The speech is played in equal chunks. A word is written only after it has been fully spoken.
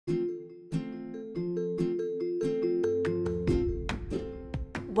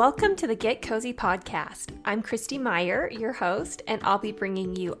Welcome to the Get Cozy podcast. I'm Christy Meyer, your host, and I'll be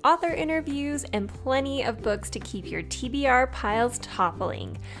bringing you author interviews and plenty of books to keep your TBR piles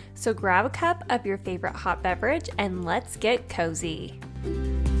toppling. So grab a cup of your favorite hot beverage and let's get cozy.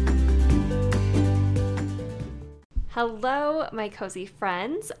 Hello, my cozy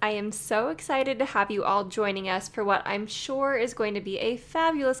friends. I am so excited to have you all joining us for what I'm sure is going to be a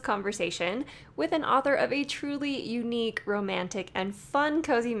fabulous conversation with an author of a truly unique, romantic, and fun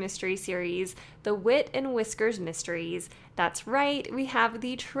cozy mystery series, the Wit and Whiskers Mysteries. That's right, we have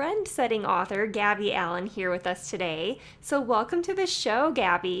the trend-setting author, Gabby Allan, here with us today. So welcome to the show,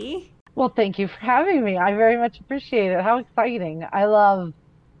 Gabby. Well, thank you for having me. I very much appreciate it. How exciting. I love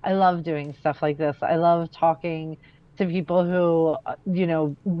doing stuff like this. I love talking to people who,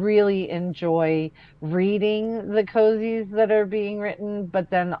 really enjoy reading the cozies that are being written, but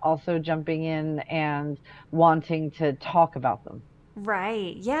then also jumping in and wanting to talk about them.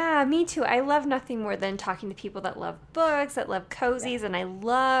 Right. Yeah, me too. I love nothing more than talking to people that love books, that love Yeah, cozies, and I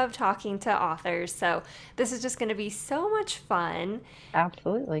love talking to authors. So this is just going to be so much fun.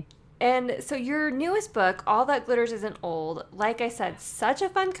 absolutely. And so your newest book, All That Glitters Isn't Old, like I said, such a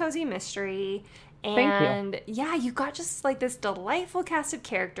fun cozy mystery. Thank you. And yeah, you got just like this delightful cast of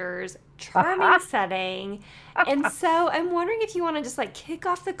characters, charming setting. And so I'm wondering if you want to just like kick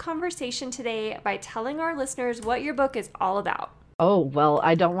off the conversation today by telling our listeners what your book is all about. Oh, well,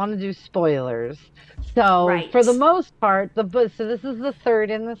 I don't want to do spoilers. So, for the Right. most part, the book, so this is the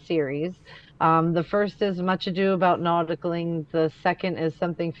third in the series. The first is Much Ado About Nauticaling. The second is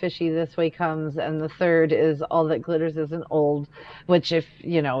Something Fishy This Way Comes. And the third is All That Glitters Isn't Old, which if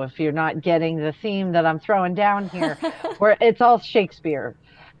you're not getting the theme that I'm throwing down here, where it's all Shakespeare.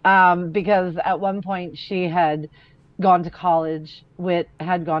 Because at one point she had gone to college, Wit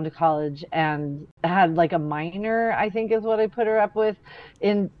had gone to college and had like a minor, I think is what I put her up with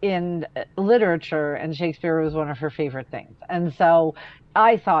in literature, and Shakespeare was one of her favorite things. And so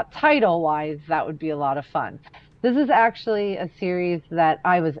I thought title wise that would be a lot of fun. This is actually a series that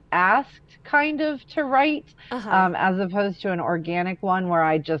I was asked kind of to write, Uh-huh. as opposed to an organic one where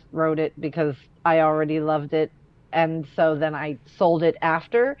I just wrote it because I already loved it. And so then I sold it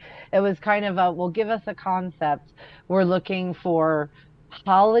after. It was kind of a, well, give us a concept. We're looking for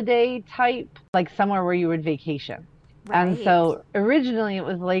holiday type, like somewhere where you would vacation. And Right. so originally it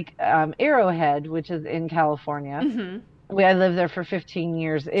was Lake Arrowhead, which is in California. Mm-hmm. I lived there for 15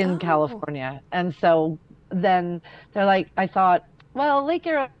 years in Oh, California. And so then they're like, I thought, well, Lake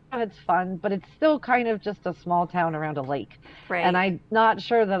Arrowhead's fun, but it's still kind of just a small town around a lake. And right. I'm not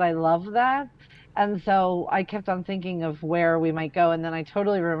sure that I love that. And so I kept on thinking of where we might go. And then I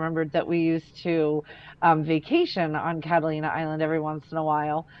totally remembered that we used to vacation on Catalina Island every once in a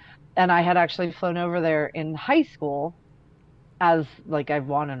while. And I had actually flown over there in high school as like I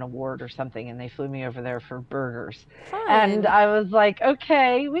won an award or something, and they flew me over there for burgers. And Fun. I was like,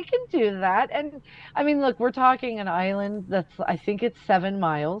 okay, we can do that. And I mean, look, we're talking an island that's, I think it's 7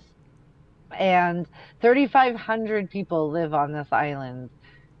 miles, and 3,500 people live on this island,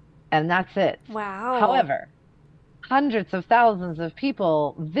 and that's it. Wow. However, hundreds of thousands of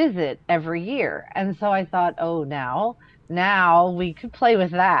people visit every year. And so I thought, oh, now we could play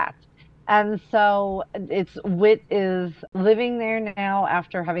with that. And so it's Wit is living there now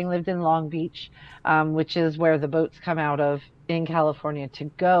after having lived in Long Beach, which is where the boats come out of in California to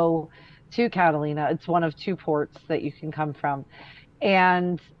go to Catalina. It's one of two ports that you can come from.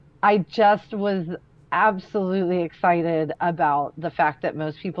 And I just was absolutely excited about the fact that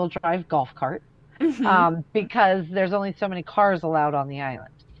most people drive golf carts, Mm-hmm. because there's only so many cars allowed on the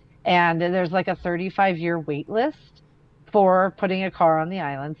island. And there's like a 35-year wait list for putting a car on the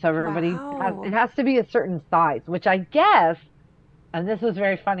island. So it Wow. has to be a certain size, which I guess, and this was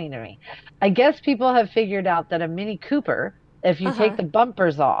very funny to me, I guess people have figured out that a Mini Cooper, if you take Uh-huh. the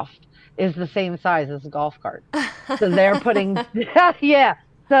bumpers off, is the same size as a golf cart. So they're putting, yeah.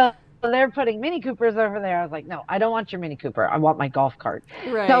 So they're putting Mini Coopers over there. I was like, no, I don't want your Mini Cooper. I want my golf cart.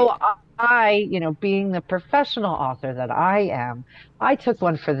 Right. So being the professional author that I am, I took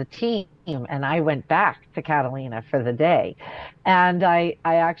one for the team and I went back to Catalina for the day. And I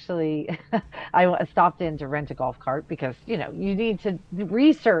actually, stopped in to rent a golf cart because, you need to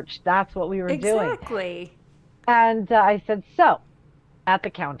research. That's what we were doing. Exactly. And I said, so at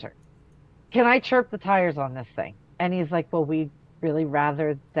the counter, can I chirp the tires on this thing? And he's like, well, we'd really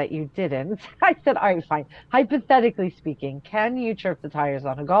rather that you didn't. I said, all right, fine. Hypothetically speaking, can you chirp the tires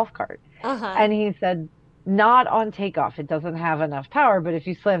on a golf cart? Uh-huh. And he said, not on takeoff. It doesn't have enough power, but if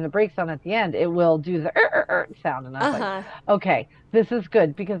you slam the brakes on at the end, it will do the sound. And I was like, Uh-huh. okay, this is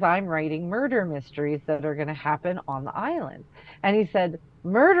good because I'm writing murder mysteries that are going to happen on the island. And he said,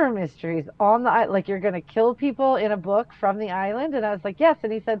 murder mysteries on the island, like you're going to kill people in a book from the island? And I was like, yes.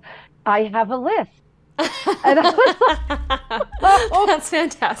 And he said, I have a list. And I was like, oh, That's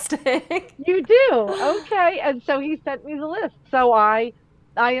fantastic. you do? Okay. And so he sent me the list. So I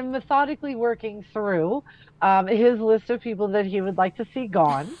am methodically working through his list of people that he would like to see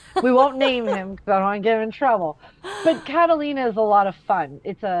gone. We won't name him because I don't want to get him in trouble. But Catalina is a lot of fun.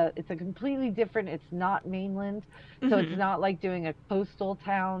 It's a completely different, it's not mainland. So it's Hmm. not like doing a coastal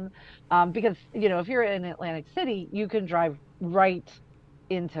town. Because, if you're in Atlantic City, you can drive right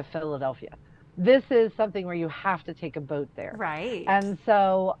into Philadelphia. This is something where you have to take a boat there. Right. And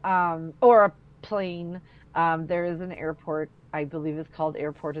so, or a plane. There is an airport, I believe it's called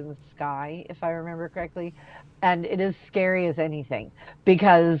Airport in the Sky, if I remember correctly. And it is scary as anything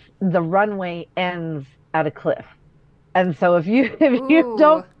because the runway ends at a cliff. And so if you if you Ooh.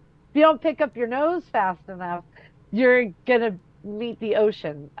 don't if you don't pick up your nose fast enough, you're gonna meet the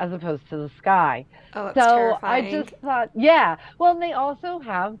ocean as opposed to the sky. Oh, that's So I terrifying. just thought, yeah. Well, and they also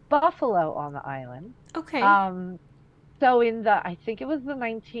have buffalo on the island. Okay. Um, so I think it was the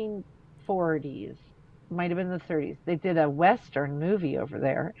 1940s, might have been the 30s, they did a Western movie over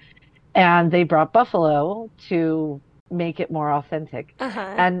there and they brought buffalo to make it more authentic. Uh-huh.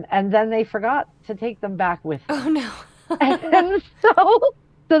 And then they forgot to take them back with Oh them. no. And so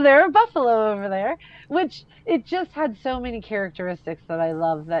there are buffalo over there, which it just had so many characteristics that I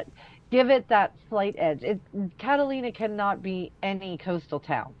love that give it that slight edge. Catalina cannot be any coastal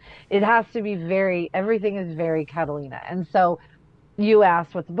town. It has to be everything is very Catalina. And so you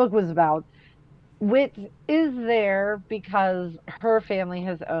asked what the book was about. Wit is there because her family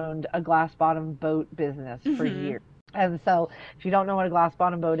has owned a glass bottom boat business for Hmm. years. And so, if you don't know what a glass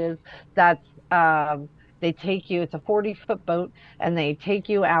bottom boat is, that's they take you, it's a 40-foot boat, and they take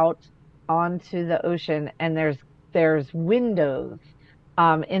you out onto the ocean, and there's windows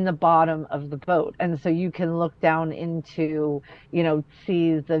in the bottom of the boat. And so you can look down into,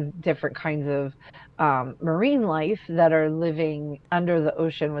 see the different kinds of marine life that are living under the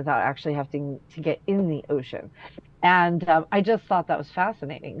ocean without actually having to get in the ocean. And I just thought that was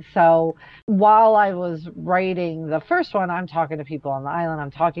fascinating. So while I was writing the first one, I'm talking to people on the island. I'm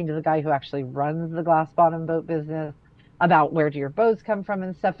talking to the guy who actually runs the glass bottom boat business about where do your boats come from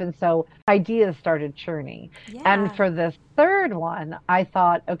and stuff. And so ideas started churning. And Yeah. for this third one, I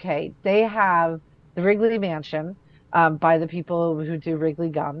thought, okay, they have the Wrigley Mansion by the people who do Wrigley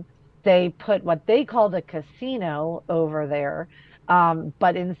Gum. They put what they called a casino over there.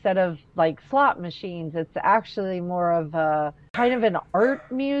 But instead of like slot machines, it's actually more of a kind of an art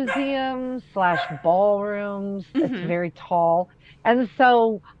museum slash ballrooms. It's Hmm. very tall. And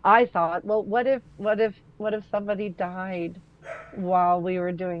so I thought, well, what if somebody died while we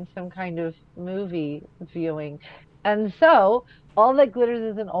were doing some kind of movie viewing? And so All That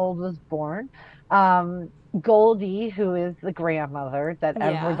Glitters Isn't Old was born. Goldie, who is the grandmother that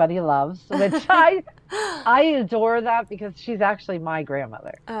Yeah. everybody loves, which I adore that because she's actually my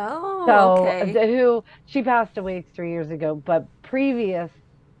grandmother. Oh, So, okay. who she passed away 3 years ago, but previous,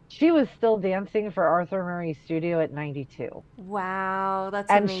 she was still dancing for Arthur Murray's studio at 92. Wow,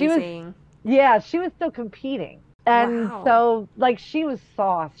 that's And amazing. yeah, she was still competing. And Wow. so, like, she was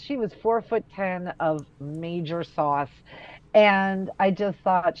sauce. She was 4'10" of major sauce. And I just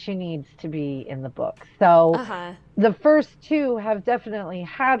thought she needs to be in the book. So, Uh-huh. the first two have definitely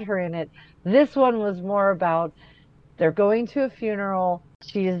had her in it. This one was more about they're going to a funeral.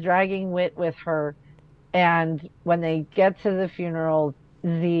 She is dragging Wit with her. And when they get to the funeral,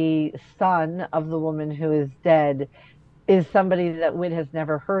 the son of the woman who is dead is somebody that Wit has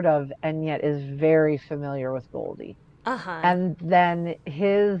never heard of and yet is very familiar with Goldie. Uh-huh. And then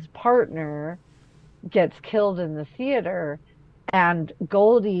his partner gets killed in the theater, and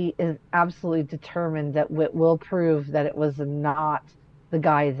Goldie is absolutely determined that Wit will prove that it was not the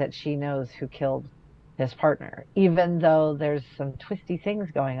guy that she knows who killed his partner, even though there's some twisty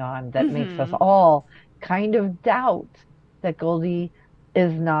things going on that makes us Hmm. all kind of doubt that Goldie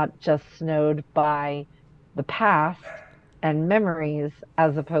is not just snowed by the past and memories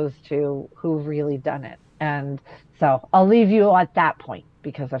as opposed to who really done it. And so I'll leave you at that point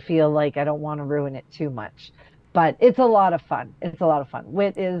because I feel like I don't want to ruin it too much. But it's a lot of fun. It's a lot of fun.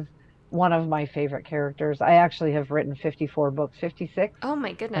 Wit is one of my favorite characters. I actually have written 54 books, 56. Oh my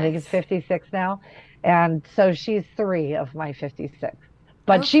I think it's goodness. 56 now. And so she's three of my 56.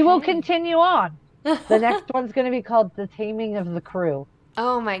 But she will Okay. continue on. The next one's going to be called The Taming of the Crew.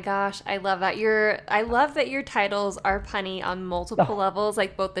 Oh my gosh, I love that. I love that your titles are punny on multiple Oh, levels,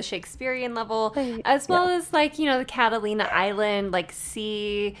 like both the Shakespearean level as well yes, as like, the Catalina Island like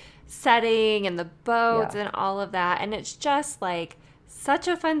sea setting and the boats yes. and all of that. And it's just like such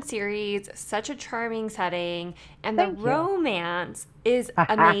a fun series, such a charming setting, and the Thank you. romance is I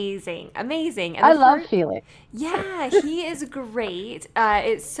amazing. Amazing. And the love first Felix. yeah, he is great.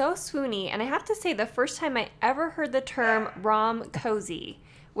 It's so swoony. And I have to say, the first time I ever heard the term rom-cozy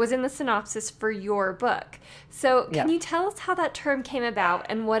was in the synopsis for your book. So, can Yes. you tell us how that term came about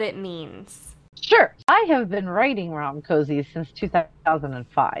and what it means? Sure. I have been writing rom-cozy since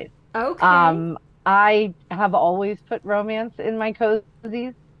 2005. Okay. Um, I have always put romance in my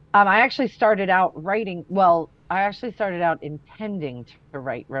cozies. I actually started out writing, well, I actually started out intending to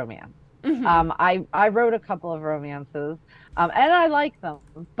write romance. Mm-hmm. I wrote a couple of romances, and I like them,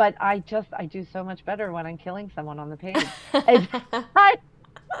 but I do so much better when I'm killing someone on the page. It's, I,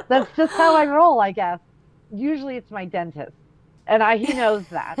 that's just how I roll, I guess. Usually it's my dentist, and he knows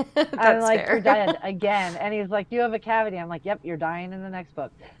that. I'm That's like, "You're fair. dead again." And he's like, "You have a cavity." I'm like, "Yep, you're dying in the next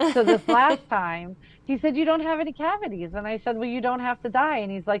book." So this last time, he said, "You don't have any cavities." And I said, "Well, you don't have to die."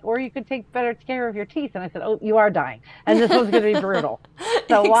 And he's like, "Or you could take better care of your teeth." And I said, "Oh, you are dying. And this one's going to be brutal.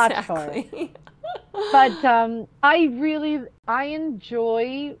 So watch for it." Exactly. But I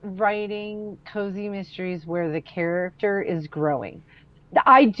enjoy writing cozy mysteries where the character is growing.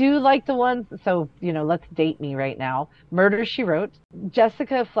 I do like the ones, so let's date me right now. Murder, She Wrote.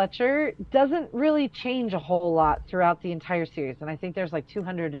 Jessica Fletcher doesn't really change a whole lot throughout the entire series, and I think there's like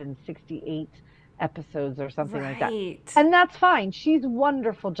 268 episodes or something like that. Right. And that's fine. She's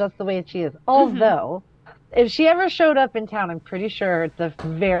wonderful just the way she is. Mm-hmm. Although, if she ever showed up in town, I'm pretty sure the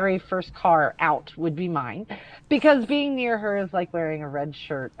very first car out would be mine, because being near her is like wearing a red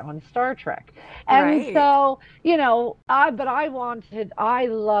shirt on Star Trek. And Right. so, but I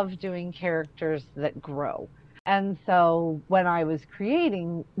love doing characters that grow. And so when I was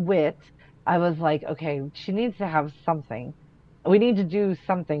creating Wit, I was like, okay, she needs to have something. We need to do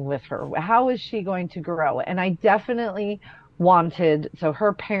something with her. How is she going to grow? And I definitely so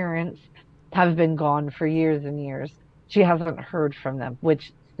her parents have been gone for years and years. She hasn't heard from them,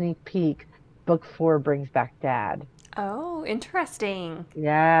 which sneak peek, book 4 brings back dad. Oh, interesting.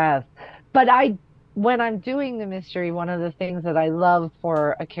 Yes. But when I'm doing the mystery, one of the things that I love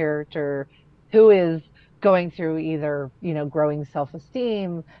for a character who is going through either, growing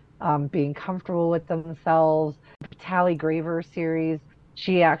self-esteem, being comfortable with themselves, Tally Graver series,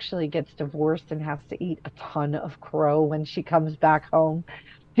 she actually gets divorced and has to eat a ton of crow when she comes back home.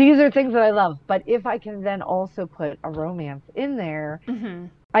 These are things that I love. But if I can then also put a romance in there, Mm-hmm.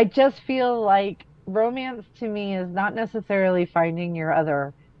 I just feel like romance to me is not necessarily finding your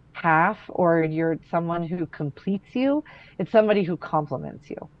other half or you're someone who completes you. It's somebody who complements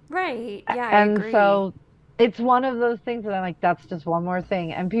you. Right. Yeah, I And agree. so it's one of those things that I'm like, that's just one more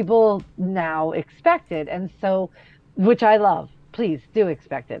thing. And people now expect it. And so, which I love. Please do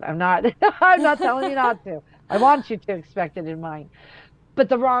expect it. I'm not, I'm not telling you not to. I want you to expect it in mine. But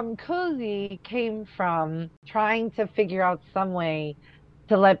the rom cozy came from trying to figure out some way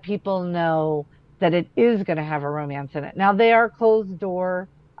to let people know that it is going to have a romance in it. Now they are closed door.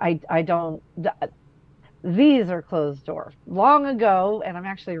 I don't these are closed door. Long ago, and I'm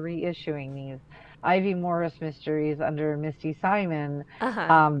actually reissuing these Ivy Morris mysteries under Misty Simon.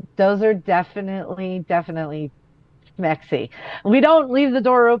 Uh-huh. Those are definitely smexy. We don't leave the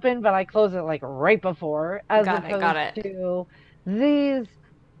door open, but I close it like right before, as Got it. Got opposed it. to these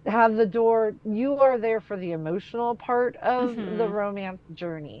have the door. You are there for the emotional part of the Mm-hmm. romance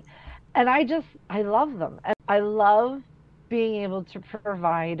journey. And I love them. And I love being able to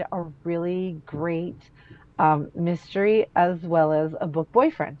provide a really great mystery as well as a book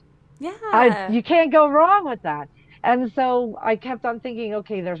boyfriend. Yeah. You can't go wrong with that. And so I kept on thinking,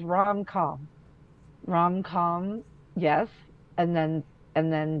 okay, there's rom com, yes, and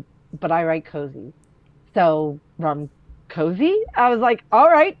then but I write cozy. So rom cozy? I was like, all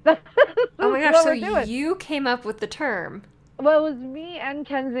right, this Oh my is gosh, what so we're doing. you came up with the term. Well, it was me and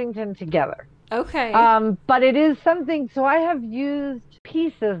Kensington together. Okay. But it is something, so I have used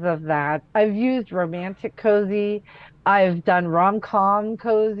pieces of that. I've used romantic cozy, I've done rom-com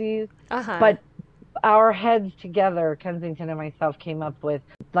cozies, Uh-huh. but our heads together, Kensington and myself, came up with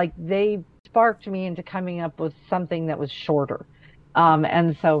like they sparked me into coming up with something that was shorter.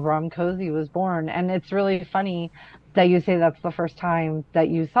 And so Rom Cozy was born. And it's really funny that you say that's the first time that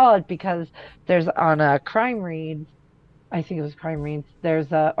you saw it because there's on a crime read, I think it was crime reads,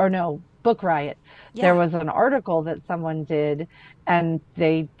 there's a or no, Book Riot. There Yeah. was an article that someone did and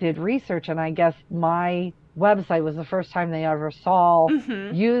they did research and I guess my website was the first time they ever saw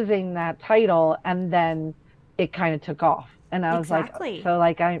Mm-hmm. using that title, and then it kind of took off. And I was like, Exactly. so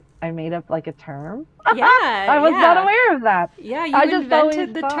like I made up like a term. Yeah, I was not yeah. aware of that. Yeah, you I just always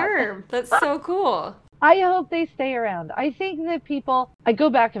invented the thought term. That's so cool. I hope they stay around. I think that people, I go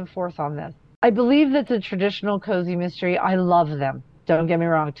back and forth on this. I believe that the traditional cozy mystery, I love them. Don't get me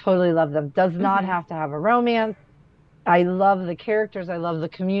wrong, totally love them. Does not Mm-hmm. have to have a romance. I love the characters. I love the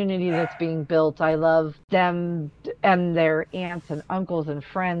community that's being built. I love them and their aunts and uncles and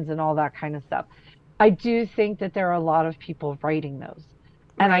friends and all that kind of stuff. I do think that there are a lot of people writing those.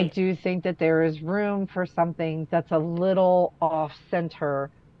 And I Right. do think that there is room for something that's a little off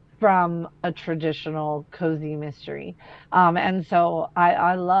center from a traditional cozy mystery. And so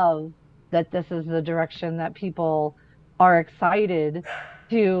I love that this is the direction that people are excited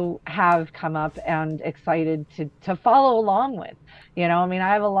to have come up and excited to follow along with. I mean,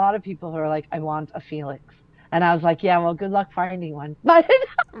 I have a lot of people who are like, I want a Felix. And I was like, yeah, well, good luck finding one. But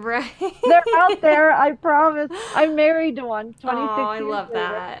Right. they're out there, I promise. I'm married to one Oh, 26 I years love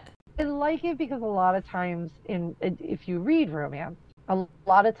later. that. I like it because a lot of times if you read romance, a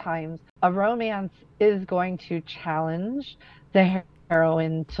lot of times a romance is going to challenge the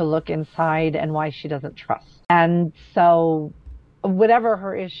heroine to look inside and why she doesn't trust. And so whatever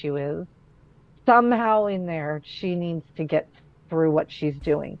her issue is, somehow in there she needs to get through what she's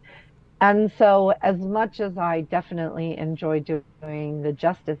doing. And so, as much as I definitely enjoy doing the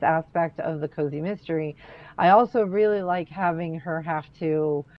justice aspect of the cozy mystery, I also really like having her have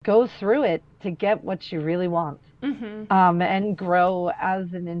to go through it to get what she really wants, Mm-hmm. and grow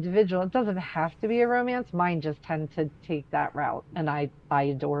as an individual. It doesn't have to be a romance. Mine just tend to take that route, and I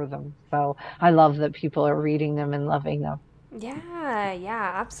adore them. So I love that people are reading them and loving them. Yeah,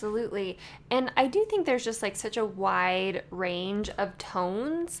 yeah, absolutely. And I do think there's just like such a wide range of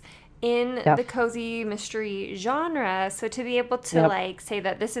tones in Yes. the cozy mystery genre. So to be able to Yep. like say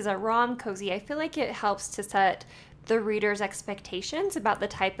that this is a rom cozy, I feel like it helps to set the reader's expectations about the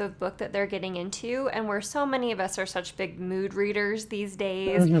type of book that they're getting into. And where so many of us are such big mood readers these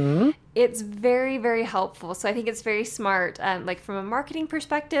days, Hmm. it's very, very helpful. So I think it's very smart, like from a marketing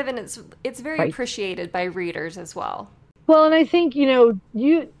perspective, and it's very Right. appreciated by readers as well. Well, and I think, you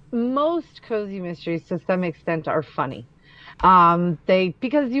most cozy mysteries to some extent are funny. They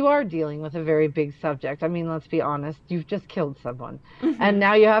because you are dealing with a very big subject. I mean, let's be honest, you've just killed someone. And Hmm.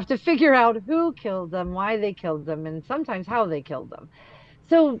 now you have to figure out who killed them, why they killed them, and sometimes how they killed them.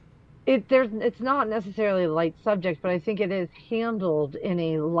 So it's not necessarily a light subject, but I think it is handled in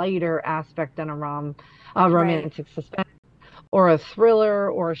a lighter aspect than a Right. romantic suspense or a thriller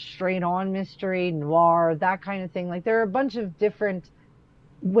or a straight on mystery, noir, that kind of thing. Like there are a bunch of different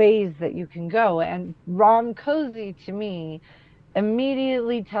ways that you can go. And rom cozy to me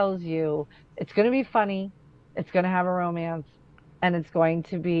immediately tells you it's going to be funny, it's going to have a romance, and it's going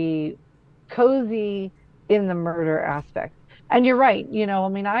to be cozy in the murder aspect. And you're right, I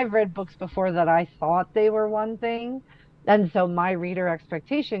mean, I've read books before that I thought they were one thing. And so my reader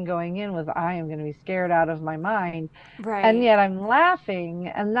expectation going in was I am going to be scared out of my mind. And Right. yet I'm laughing,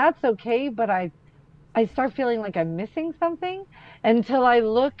 and that's okay, but I start feeling like I'm missing something until I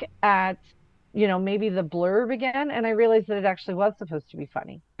look at, maybe the blurb again and I realize that it actually was supposed to be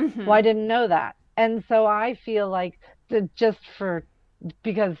funny. Well, I Hmm. didn't know that. And so I feel like just for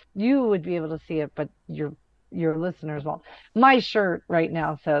because you would be able to see it, but your listeners won't. My shirt right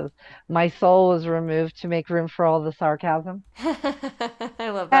now says, "My soul was removed to make room for all the sarcasm." I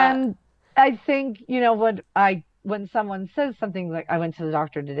love that. And I think, when someone says something like, I went to the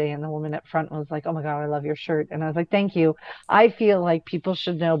doctor today and the woman up front was like, "Oh my God, I love your shirt." And I was like, "Thank you." I feel like people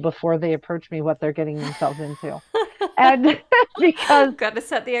should know before they approach me what they're getting themselves into. And because Got to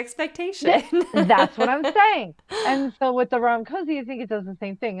set the expectation. Th- that's what I'm saying. And so with the rom cozy, I think it does the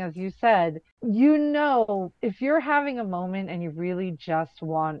same thing. As you said, if you're having a moment and you really just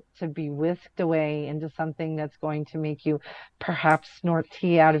want to be whisked away into something that's going to make you perhaps snort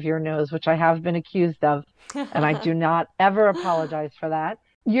tea out of your nose, which I have been accused of, and I do not ever apologize for that.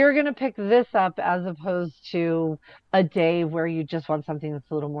 You're going to pick this up as opposed to a day where you just want something that's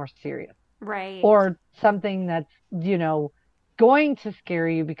a little more serious Right. or something that's you know going to scare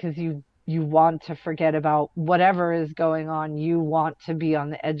you because you want to forget about whatever is going on. You want to be on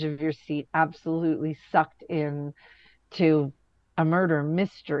the edge of your seat, absolutely sucked in to a murder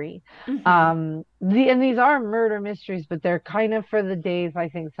mystery. Hmm. And these are murder mysteries, but they're kind of for the days, I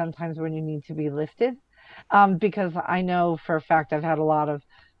think, sometimes when you need to be lifted. Because I know for a fact I've had a lot of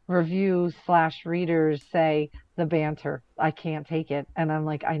review slash readers say the banter, I can't take it. And I'm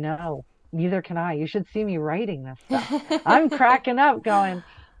like, I know, neither can I. You should see me writing this stuff. I'm cracking up going,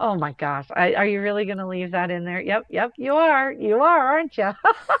 Oh my gosh. Are you really going to leave that in there? Yep, yep, you are. You are, aren't you?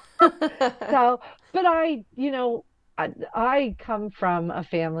 So, but I come from a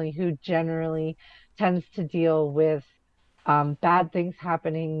family who generally tends to deal with bad things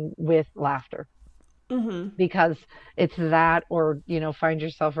happening with laughter Hmm. because it's that or find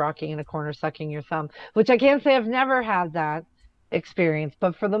yourself rocking in a corner sucking your thumb, which I can't say I've never had that experience,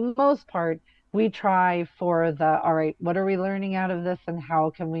 but for the most part we try for the all right, what are we learning out of this and how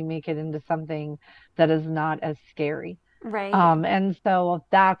can we make it into something that is not as scary. Right. And so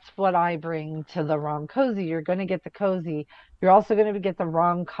that's what I bring to the rom-cozy. You're going to get the cozy. You're also going to get the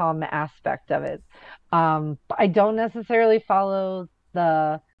rom-com aspect of it. I don't necessarily follow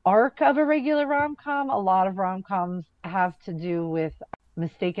the arc of a regular rom-com. A lot of rom-coms have to do with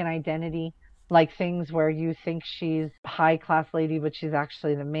mistaken identity, like things where you think she's a high class lady, but she's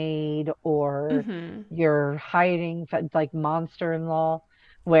actually the maid, or Hmm. you're hiding, like Monster in Law,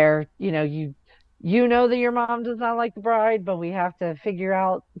 where you know that your mom does not like the bride, but we have to figure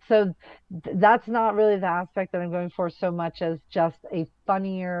out. So that's not really the aspect that I'm going for so much as just a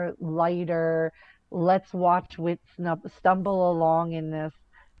funnier, lighter, let's watch Wit stumble along in this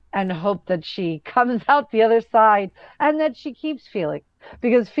and hope that she comes out the other side and that she keeps Felix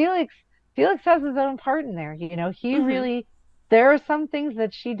because Felix has his own part in there. He Hmm. really there are some things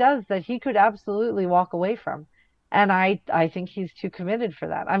that she does that he could absolutely walk away from. And I think he's too committed for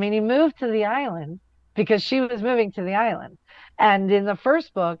that. I mean, he moved to the island because she was moving to the island. And in the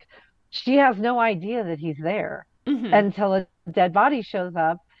first book, she has no idea that he's there Hmm. until a dead body shows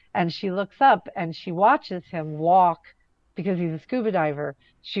up and she looks up and she watches him walk because he's a scuba diver.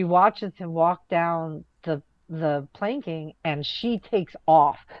 She watches him walk down the planking and she takes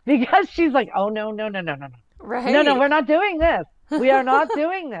off because she's like, "Oh no, no, no, no, no, no. No, no, Right. we're not doing this. We are not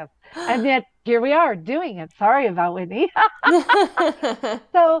doing this." And yet here we are doing it. Sorry about Whitney.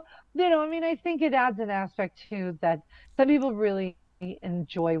 So, I mean, I think it adds an aspect too that some people really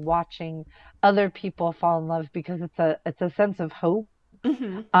enjoy watching other people fall in love because it's a sense of hope.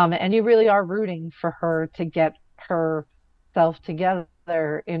 Hmm. And you really are rooting for her to get herself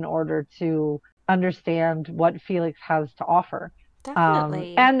together in order to understand what Felix has to offer.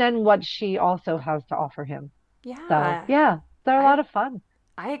 Definitely. And then what she also has to offer him. So Yeah. yeah, they're a I lot of fun.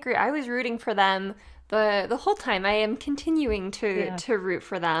 I agree. I was rooting for them the whole time. I am continuing to Yeah. to root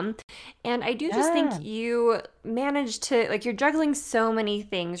for them. And I do just think Yeah. you managed to like you're juggling so many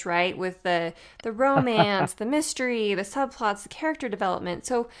things, right? With the romance, the mystery, the subplots, the character development.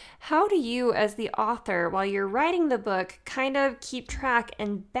 So, how do you as the author while you're writing the book kind of keep track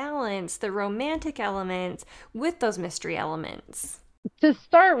and balance the romantic elements with those mystery elements? To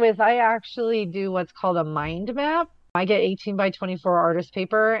start with, I actually do what's called a mind map. I get 18 by 24 artist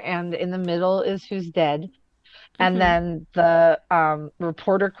paper, and in the middle is who's dead. And Mhm. then the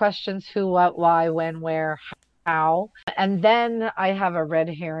reporter questions who, what, why, when, where, how. And then I have a red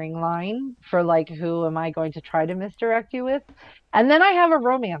herring line for like, who am I going to try to misdirect you with? And then I have a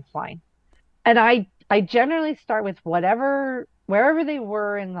romance line. And I generally start with wherever they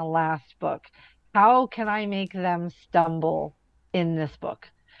were in the last book. How can I make them stumble in this book?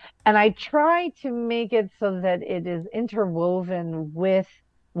 And I try to make it so that it is interwoven with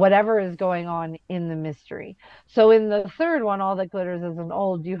whatever is going on in the mystery. So in the third one, All That Glitters Isn't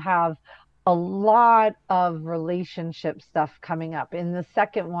Old, you have a lot of relationship stuff coming up. In the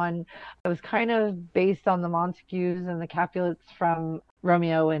second one, it was kind of based on the Montagues and the Capulets from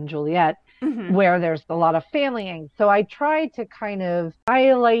Romeo and Juliet, Mhm. where there's a lot of family angst. So I try to kind of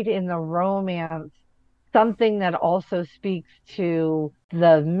highlight in the romance something that also speaks to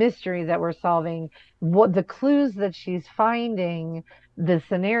the mystery that we're solving, what the clues that she's finding, the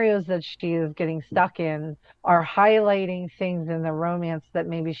scenarios that she is getting stuck in are highlighting things in the romance that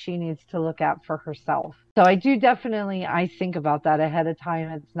maybe she needs to look at for herself. So I do definitely I think about that ahead of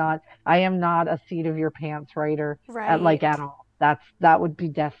time. I am not a seat of your pants writer at Right. all. That would be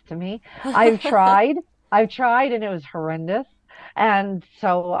death to me. I've tried. I've tried and it was horrendous. And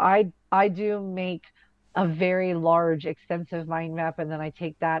so I do make a very large, extensive mind map, and then I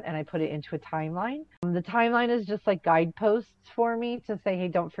take that and I put it into a timeline. The timeline is just like guideposts for me to say, hey,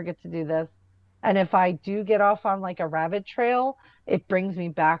 don't forget to do this. And if I do get off on like a rabbit trail, it brings me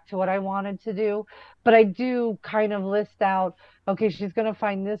back to what I wanted to do. But I do kind of list out, okay, she's going to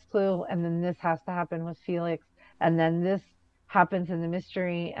find this clue, and then this has to happen with Felix, and then this happens in the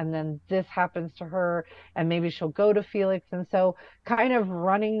mystery, and then this happens to her, and maybe she'll go to Felix. And so kind of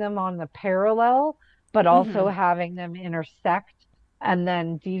running them on the parallel but also Mhm. having them intersect and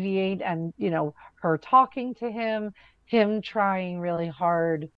then deviate and her talking to him him trying really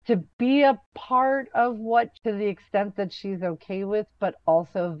hard to be a part of what to the extent that she's okay with, but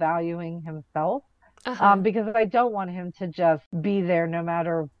also valuing himself. Uh-huh. Because I don't want him to just be there no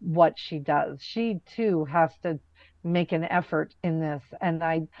matter what she does. She too has to make an effort in this. And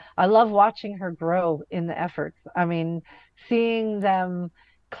I love watching her grow in the efforts. I mean, seeing them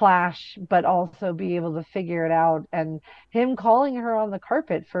clash, but also be able to figure it out, and him calling her on the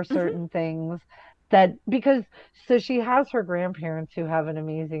carpet for Hmm. certain things that because so she has her grandparents who have an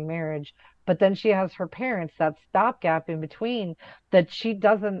amazing marriage, but then she has her parents, that stopgap in between, that she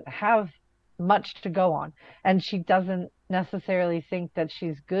doesn't have much to go on. And she doesn't necessarily think that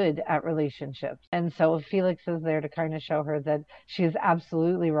she's good at relationships. And so Felix is there to kind of show her that she is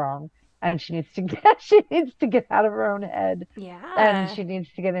absolutely wrong and she needs to get out of her own head and Yeah. she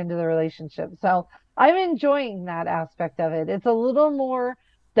needs to get into the relationship. So I'm enjoying that aspect of it. It's a little more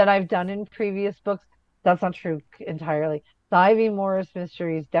than I've done in previous books. That's not true entirely. The Ivy Morris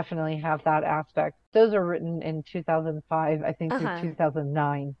mysteries definitely have that aspect. Those are written in 2005, I think, through Uh-huh.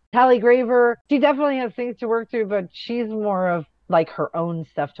 2009. Tally Graver, she definitely has things to work through, but she's more of like her own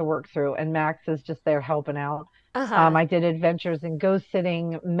stuff to work through, and Max is just there helping out. Uh-huh. I did Adventures in Ghost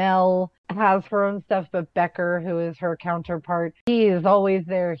Sitting. Mel has her own stuff, but Becker, who is her counterpart, he is always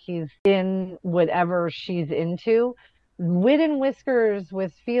there. He's in whatever she's into. Wit and Whiskers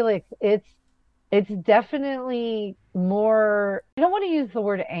with Felix, it's definitely more, I don't want to use the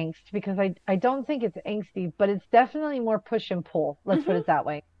word angst because I don't think it's angsty, but it's definitely more push and pull. Let's put Hmm. it that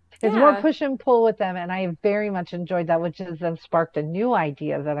way. It's more Yeah. push and pull with them, and I have very much enjoyed that, which has then sparked a new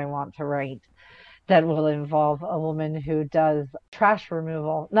idea that I want to write that will involve a woman who does trash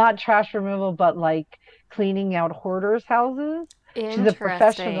removal. Not trash removal, but like cleaning out hoarders' houses. She's a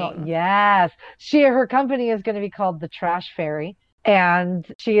professional. Interesting. Yes. Her company is going to be called the Trash Fairy, and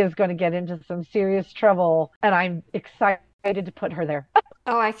she is going to get into some serious trouble, and I'm excited to put her there.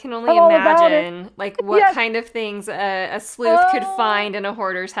 Oh, I can only I'm all about it. imagine like what Yes. kind of things a sleuth could Oh, find in a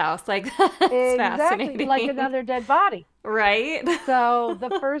hoarder's house. Like that's exactly. Like fascinating. another dead body. Right? So the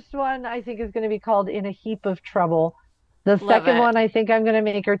first one I think is going to be called In a Heap of Trouble. The Love second it. one, I think I'm going to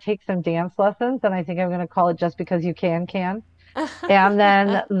make her take some dance lessons, and I think I'm going to call it Just Because You Can. And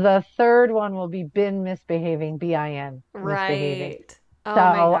then the third one will be Bin Misbehaving, Bin Misbehaving. Right. Oh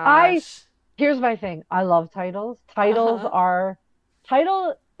my So gosh. here's my thing. I love titles. Uh-huh.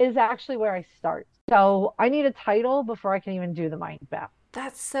 Title is actually where I start. So I need a title before I can even do the mind map.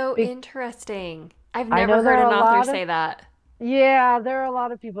 That's so Be- interesting. I've I never know there heard are an a author lot of say that. Yeah, there are a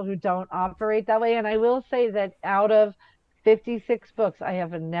lot of people who don't operate that way. And I will say that out of 56 books, I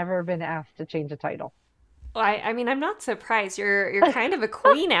have never been asked to change a title. Well, I mean, I'm not surprised. You're kind of a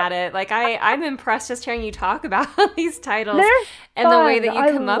queen at it. Like I'm impressed just hearing you talk about these titles They're and the way fun. that you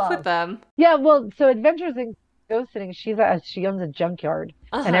I come up with love. them. Yeah, well, so Adventures in Ghost Sitting, she owns a junkyard,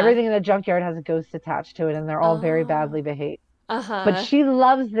 and Uh-huh. everything in the junkyard has a ghost attached to it, and they're all very badly Oh. behaved. But Uh-huh. she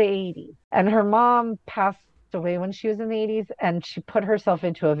loves the 80s, and her mom passed away when she was in the 80s, and she put herself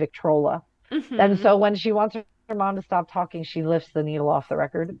into a Victrola. And Mm-hmm. so when she wants her mom to stop talking, she lifts the needle off the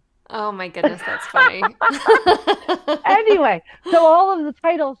record. Oh my goodness, that's funny. Anyway, so all of the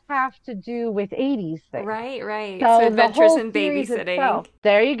titles have to do with 80s things. Right, right. So So the Adventures whole in series Babysitting. itself,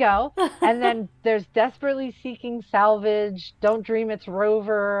 there you go. And then there's Desperately Seeking Salvage, Don't Dream It's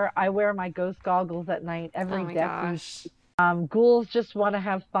Rover, I Wear My Ghost Goggles at Night, Oh Every my Death We gosh. Ghouls Just Want to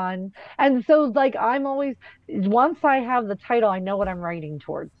Have Fun. And so like I'm always once I have the title, I know what I'm writing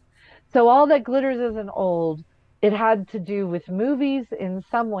towards. So All That Glitters Isn't Old, it had to do with movies in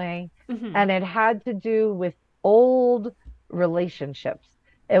some way, Hmm. and it had to do with old relationships.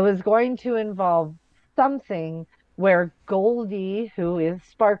 It was going to involve something where Goldie, who is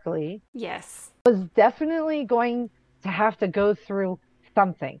Sparkly, Yes. was definitely going to have to go through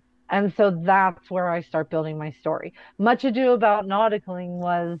something. And so that's where I start building my story. Much Ado About Nauticaling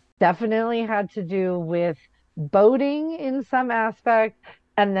was definitely had to do with boating in some aspect.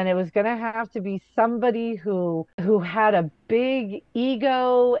 And then it was going to have to be somebody who had a big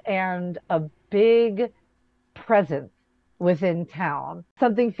ego and a big presence within town.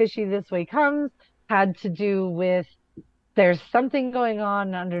 Something Fishy This Way Comes had to do with there's something going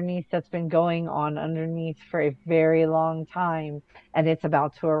on underneath that's been going on underneath for a very long time, and it's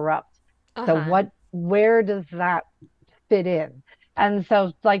about to erupt. So Uh-huh. where does that fit in? And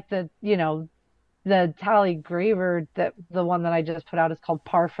so like the Tally Graver, that the one that I just put out is called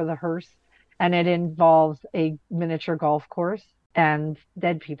Par for the Hearse, and it involves a miniature golf course and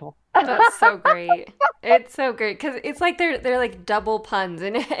dead people. That's so great. It's so great because it's like they're like double puns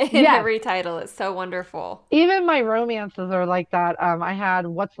in in Yes, every title. It's so wonderful. even my romances are like that. I had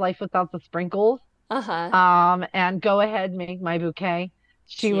What's Life Without the Sprinkles, Uh-huh. And Go Ahead, Make My Bouquet.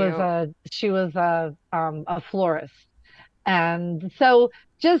 Cute. She was a florist. And so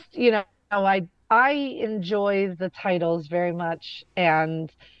just, I enjoy the titles very much.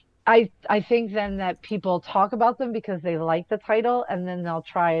 And I think then that people talk about them because they like the title, and then they'll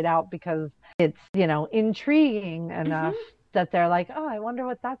try it out because it's, intriguing enough Hmm. that they're like, "Oh, I wonder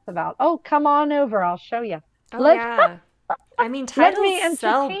what that's about. Oh, come on over, I'll show you. Oh, Let yeah. I mean, let titles me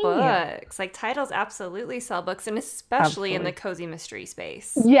sell entertain you." books. Like, titles absolutely sell books, and especially in the Absolutely. cozy mystery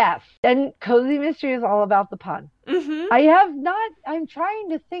space. Yes. And cozy mystery is all about the pun. Mm-hmm. I have not, I'm trying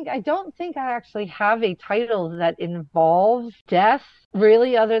to think. I don't think I actually have a title that involves death,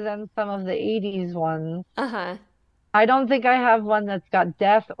 really, other than some of the 80s ones. Uh-huh. I don't think I have one that's got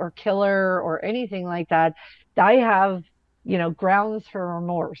death or killer or anything like that. I have, grounds for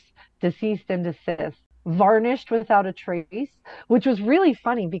remorse, deceased and desist, varnished without a trace, which was really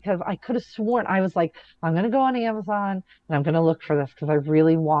funny because I could have sworn I was like, I'm going to go on Amazon and I'm going to look for this because I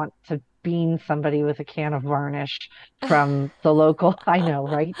really want to bean somebody with a can of varnish from the local. I know,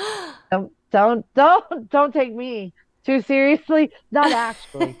 right? Don't take me too seriously. Not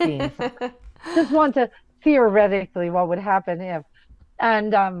actually being somebody. Just want to theoretically what would happen if.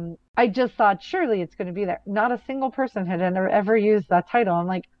 And I just thought, surely it's going to be there. Not a single person had ever used that title. I'm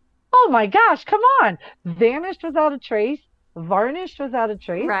like, oh my gosh, come on. Vanished without a trace, varnished without a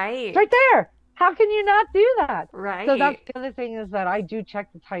trace. It's right Right. there. How can you not do that? So that's Right. the other thing is that I do check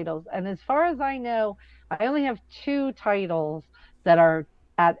the titles. And as far as I know, I only have two titles that are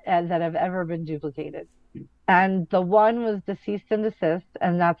that have ever been duplicated. And the one was Deceased and Desist,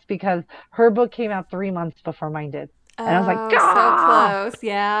 and that's because her book came out 3 months before mine did. And I was like, Oh, so ah, close.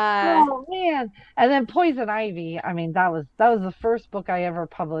 Yeah. oh man. And then Poison Ivy, I mean, that was the first book I ever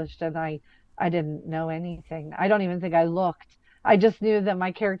published, and I didn't know anything. I don't even think I looked. I just knew that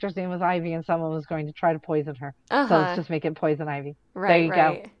my character's name was Ivy and someone was going to try to poison her. So let's Uh-huh. just make it Poison Ivy. There Right, you go.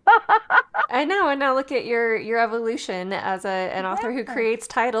 right. I know, and now look at your evolution as an author who Yeah. creates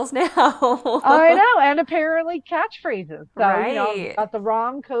titles I now. know, and apparently catchphrases. So, I've Right. got the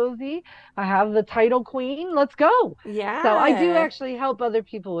Rom-Cozy, I have the Title Queen. Let's go. So, I do Yeah. actually help other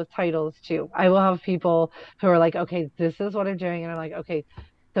people with titles too. I will have people who are like, okay, this is what I'm doing. And I'm like, okay,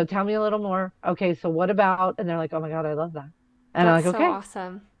 so tell me a little more. Okay, so what about? And they're like, oh my God, I love that. And I'm That's like, so okay,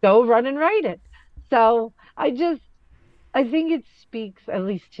 awesome. go run and write it. So, I think it speaks, at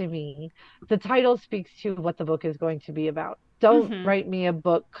least to me, the title speaks to what the book is going to be about. Don't Hmm. write me a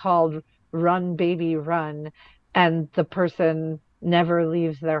book called Run, Baby, Run, and the person never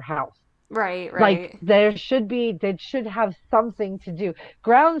leaves their house. Right, Like right. they should have something to do.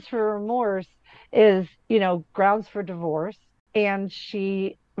 Grounds for remorse is, grounds for divorce. And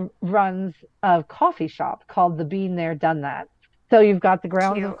she runs a coffee shop called The Bean There, Done That. So you've got the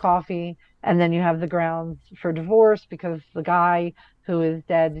grounds of Cute. coffee, and then you have the grounds for divorce because the guy who is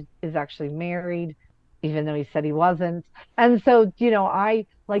dead is actually married, even though he said he wasn't. And so, I,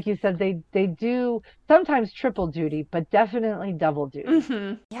 like you said, they do sometimes triple duty, but definitely double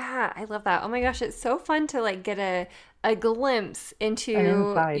duty. Yeah, I love that. Oh my gosh, it's so fun to like get a glimpse And into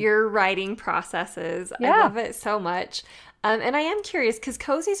inside. your writing processes. I Yeah. love it so much. And I am curious because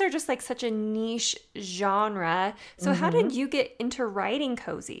cozies are just like such a niche genre. So how did Hmm. you get into writing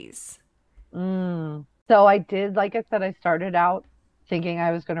cozies? So I did, like I said, I started out thinking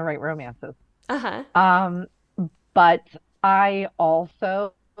I was going to write romances. Uh-huh. Um, but I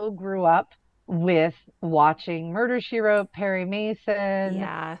also grew up with watching Murder, She Wrote, Perry Mason,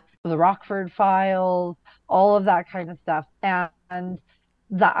 Yeah. the Rockford Files, all of that kind of stuff. And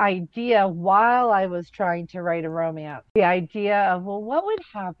the idea while I was trying to write a romance, the idea of, well, what would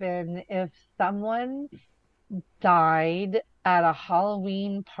happen if someone died at a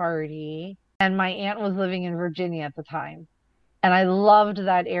Halloween party and my aunt was living in Virginia at the time? And I loved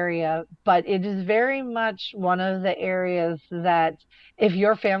that area, but it is very much one of the areas that if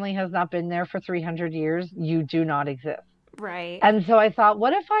your family has not been there for 300 years, you do not exist. Right. And so I thought,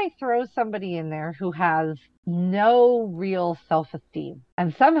 what if I throw somebody in there who has no real self-esteem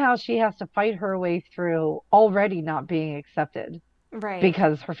and somehow she has to fight her way through already not being accepted Right.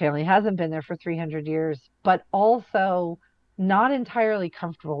 because her family hasn't been there for 300 years, but also not entirely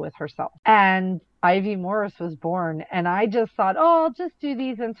comfortable with herself. And Ivy Morris was born, and I just thought, oh, I'll just do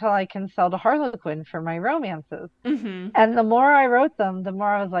these until I can sell to Harlequin for my romances. Mm-hmm. And the more I wrote them, the more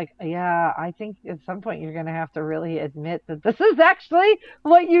I was like, yeah, I think at some point you're going to have to really admit that this is actually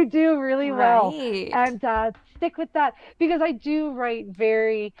what you do really well Right. and stick with that because I do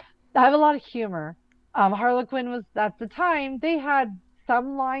I have a lot of humor. Harlequin was at the time, they had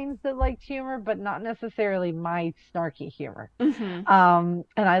some lines that liked humor, but not necessarily my snarky humor. Mm-hmm.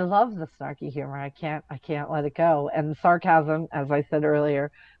 And I love the snarky humor. I can't let it go. And the sarcasm, as I said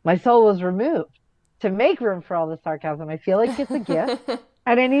earlier, my soul was removed to make room for all the sarcasm. I feel like it's a gift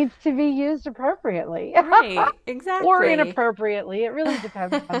and it needs to be used appropriately Right, or exactly. inappropriately. It really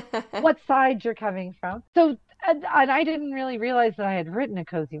depends on what side you're coming from. So, and I didn't really realize that I had written a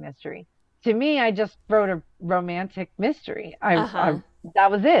cozy mystery. To me, I just wrote a romantic mystery. I Uh-huh.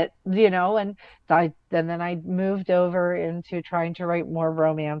 that was it, and then I moved over into trying to write more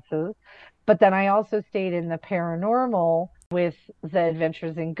romances. But then I also stayed in the paranormal with the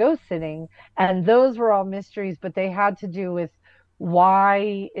Adventures in Ghost Sitting, and those were all mysteries, but they had to do with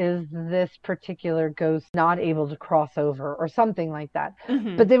why is this particular ghost not able to cross over or something like that.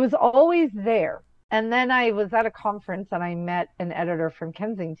 Mm-hmm. But it was always there. And then I was at a conference and I met an editor from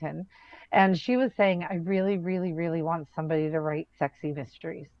Kensington, and she was saying, I really, really, really want somebody to write sexy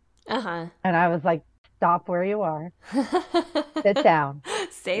mysteries. Uh-huh. And I was like, stop where you are, sit down.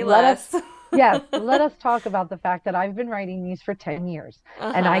 Say Let us, less. yes, let us talk about the fact that I've been writing these for 10 years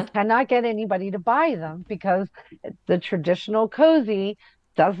and I Uh-huh. cannot get anybody to buy them because the traditional cozy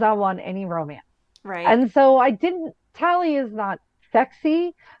does not want any romance. Right. And so I didn't, Tally is not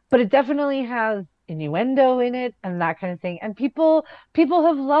sexy, but it definitely has innuendo in it and that kind of thing. And people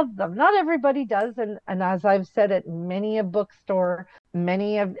have loved them. Not everybody does. And as I've said at many a bookstore,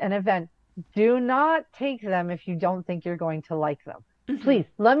 many of an event, do not take them if you don't think you're going to like them. Mm-hmm. Please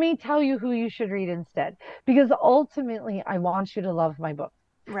let me tell you who you should read instead, because ultimately I want you to love my book.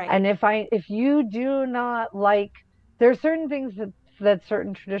 Right. And if you do not like, there are certain things that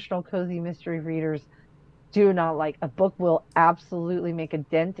certain traditional cozy mystery readers do not like. A book will absolutely make a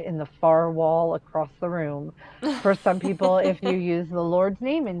dent in the far wall across the room. For some people, if you use the Lord's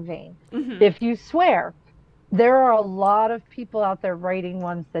name in vain, Mm-hmm. if you swear, there are a lot of people out there writing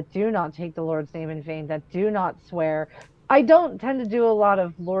ones that do not take the Lord's name in vain, that do not swear. I don't tend to do a lot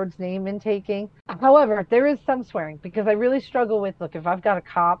of Lord's name in taking. However, there is some swearing because I really struggle with, look, if I've got a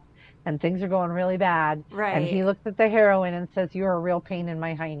cop and things are going really bad and he Right. looks at the heroine and says, you're a real pain in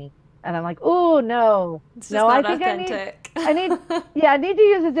my hiney. And I'm like, oh no, It's just no, I not think authentic. I need, yeah, I need to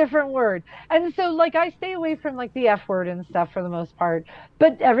use a different word. And so like I stay away from like the F word and stuff for the most part.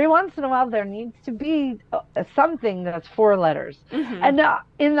 But every once in a while, there needs to be something that's four letters. Mm-hmm. And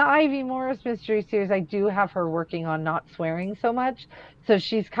in the Ivy Morris mystery series, I do have her working on not swearing so much. So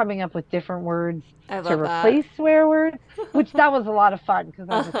she's coming up with different words I to love that. replace swear words, which that was a lot of fun because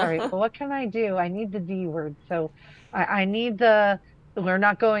I was like, all right, Uh-huh. well, what can I do? I need the D word. So I need we're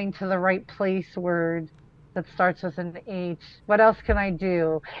not going to the right place word that starts with an H. What else can I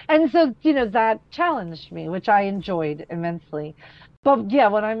do? And so, that challenged me, which I enjoyed immensely. But yeah,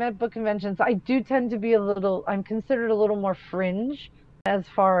 when I'm at book conventions, I do tend to be I'm considered a little more fringe as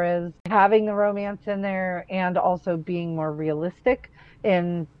far as having the romance in there and also being more realistic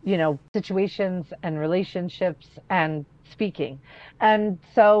in, situations and relationships and speaking. And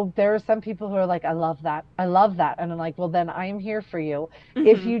so there are some people who are like, I love that. I love that. And I'm like, well, then I'm here for you.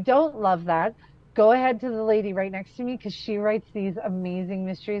 If Mm-hmm. you don't love that, go ahead to the lady right next to me because she writes these amazing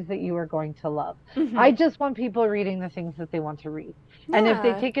mysteries that you are going to love. I Mm-hmm. just want people reading the things that they want to read. And if they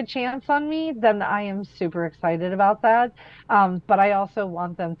Yeah. take a chance on me, then I am super excited about that. But I also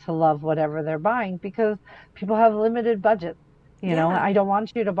want them to love whatever they're buying because people have limited budgets. Yeah. I don't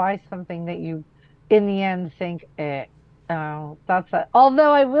want you to buy something that you, in the end, think, oh, that's it.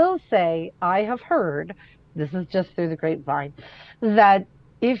 Although I will say, I have heard, this is just through the grapevine, that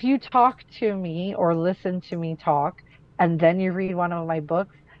if you talk to me or listen to me talk, and then you read one of my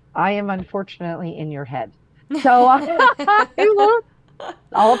books, I am unfortunately in your head. So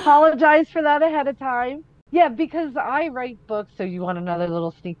I'll apologize for that ahead of time. Yeah, because I write books. So you want another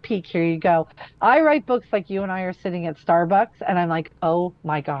little sneak peek? Here you go. I write books like you and I are sitting at Starbucks, and I'm like, oh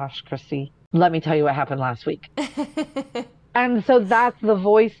my gosh, Christy, let me tell you what happened last week. And so that's the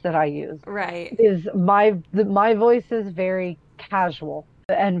voice that I use. Right. Is my voice is very casual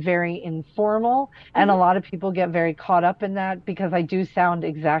and very informal, and a Mm-hmm. lot of people get very caught up in that because I do sound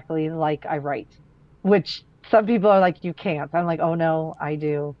exactly like I write, which some people are like, you can't. I'm like, oh no, I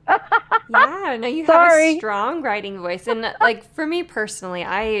do. Yeah, no, you have a Sorry. strong writing voice. And like for me personally,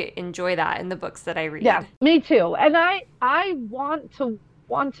 I enjoy that in the books that I Yeah, read. me too. And I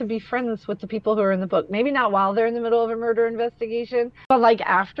want to be friends with the people who are in the book. Maybe not while they're in the middle of a murder investigation, but like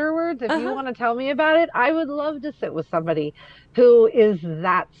afterwards, if you Uh-huh. want to tell me about it, I would love to sit with somebody who is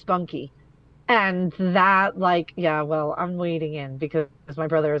that spunky and that like, yeah, well, I'm waiting in because my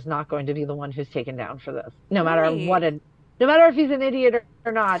brother is not going to be the one who's taken down for this. Right. No matter if he's an idiot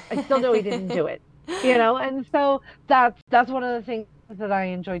or not, I still know he didn't do it. And so that's one of the things that I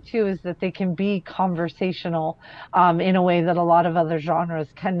enjoy too is that they can be conversational in a way that a lot of other genres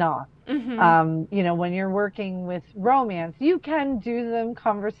cannot. Mm-hmm. When you're working with romance, you can do them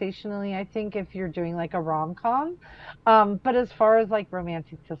conversationally, I think, if you're doing like a rom-com. But as far as like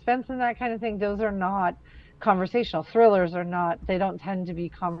romantic suspense and that kind of thing, those are not conversational. Thrillers are not, they don't tend to be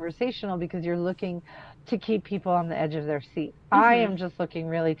conversational because you're looking to keep people on the edge of their seat. I Mm-hmm. am just looking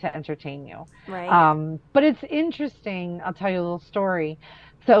really to entertain you. Right. But it's interesting. I'll tell you a little story.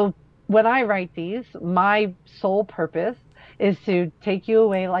 So when I write these, my sole purpose is to take you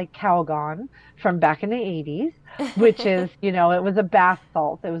away like Calgon from back in the 80s, which is, it was a bath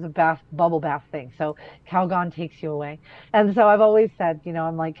salt. It was a bath, bubble bath thing. So Calgon takes you away. And so I've always said,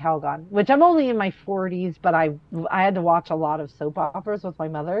 I'm like Calgon, which I'm only in my 40s, but I had to watch a lot of soap operas with my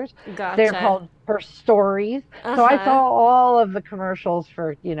mother's. They're Gotcha. called Her Stories. So I Uh-huh. saw all of the commercials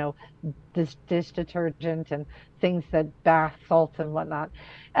for, this dish detergent and things that bath salts and whatnot.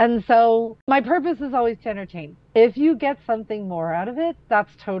 And so my purpose is always to entertain. If you get something more out of it,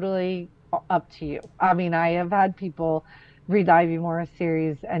 that's totally up to you. I mean, I have had people read the Ivy Morris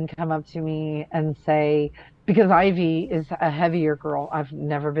series and come up to me and say, because Ivy is a heavier girl. I've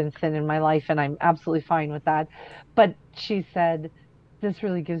never been thin in my life, and I'm absolutely fine with that. But she said, this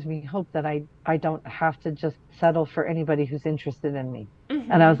really gives me hope that I don't have to just settle for anybody who's interested in me.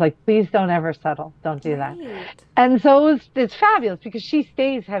 And I Mm-hmm. was like, please don't ever settle. Don't do that. Right. And so it's fabulous because she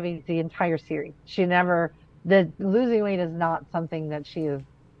stays heavy the entire series. The losing weight is not something that she is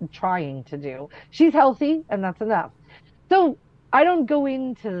trying to do. She's healthy and that's enough. So I don't go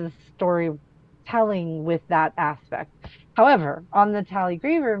into the storytelling with that aspect. However, on the Tally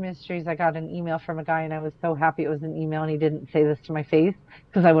Griever mysteries, I got an email from a guy and I was so happy it was an email and he didn't say this to my face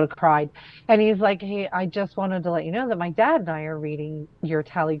because I would have cried. And he's like, hey, I just wanted to let you know that my dad and I are reading your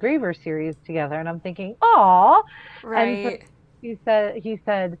Tally Griever series together. And I'm thinking, aw. And so Right. he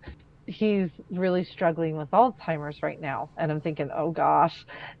said he's really struggling with Alzheimer's right now. And I'm thinking, oh gosh.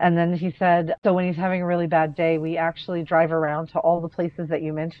 And then he said, so when he's having a really bad day, we actually drive around to all the places that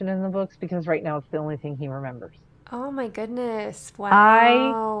you mentioned in the books because right now it's the only thing he remembers. Oh my goodness.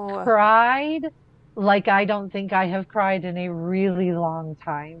 I Wow. cried like I don't think I have cried in a really long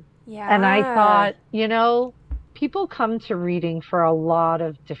time. And I Yeah. thought, people come to reading for a lot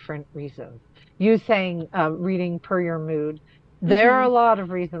of different reasons. You saying reading per your mood. There are Mm-hmm. a lot of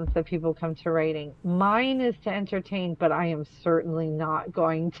reasons that people come to writing. Mine is to entertain, but I am certainly not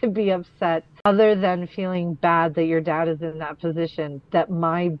going to be upset other than feeling bad that your dad is in that position, that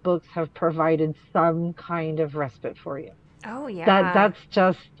my books have provided some kind of respite for you. Oh That yeah. that's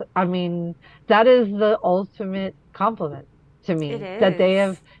just, I mean, that is the ultimate compliment to It me that they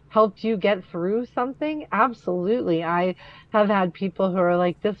have is. helped you get through something. Absolutely. I have had people who are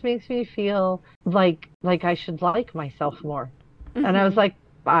like, this makes me feel like I should like myself more. And I was Mm-hmm. like,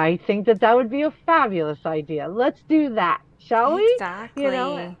 I think that that would be a fabulous idea. Let's do that, shall we? You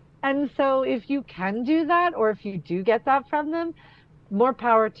know, Exactly. and so if you can do that, or if you do get that from them, more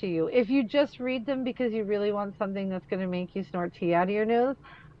power to you. If you just read them because you really want something that's going to make you snort tea out of your nose,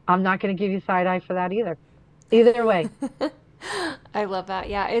 I'm not going to give you side eye for that either. Either way. I love that.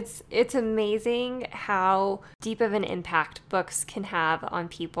 Yeah, it's amazing how deep of an impact books can have on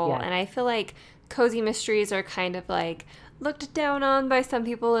people. Yes. And I feel like cozy mysteries are kind of like looked down on by some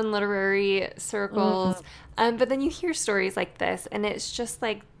people in literary circles. Mm, But then you hear stories like this, and it's just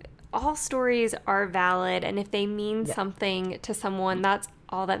like all stories are valid. And if they mean yes. something to someone, that's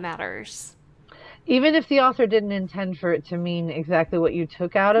all that matters. Even if the author didn't intend for it to mean exactly what you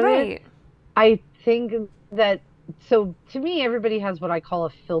took out of it, Right. I think that, so to me everybody has what I call a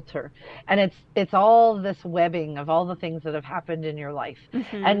filter, and it's all this webbing of all the things that have happened in your life.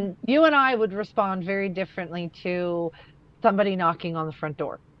 Mm-hmm. And you and I would respond very differently to somebody knocking on the front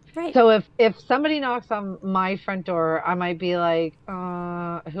door. Right. So if somebody knocks on my front door, I might be like,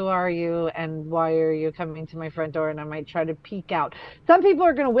 who are you and why are you coming to my front door? And I might try to peek out. Some people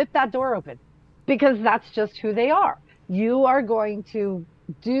are going to whip that door open because that's just who they are. You are going to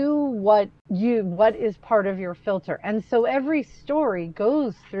do what is part of your filter. And so every story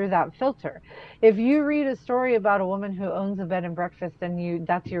goes through that filter. If you read a story about a woman who owns a bed and breakfast and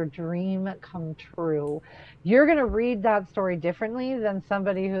that's your dream come true, you're going to read that story differently than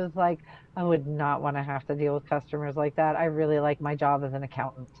somebody who's like, I would not want to have to deal with customers like that. I really like my job as an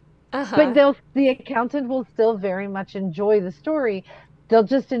accountant. But Uh-huh. the accountant will still very much enjoy the story. They'll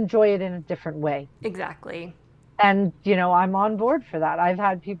just enjoy it in a different way. Exactly. And, I'm on board for that. I've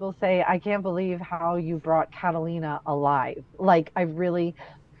had people say, I can't believe how you brought Catalina alive. Like, I really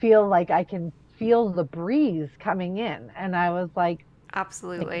feel like I can feel the breeze coming in. And I was like, thank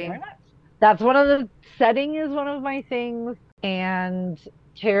you very Absolutely. much. That's one of the setting is one of my things. and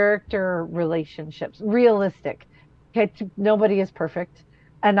character relationships, realistic. Okay, nobody is perfect.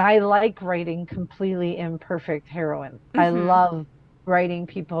 And I like writing completely imperfect heroines. I Mm-hmm. love writing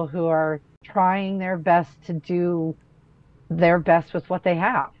people who are trying their best to do their best with what they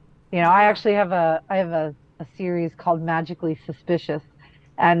have. I Yeah. actually have a series called Magically Suspicious,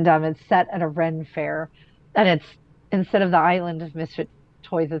 and it's set at a Ren fair, and it's instead of the Island of Misfit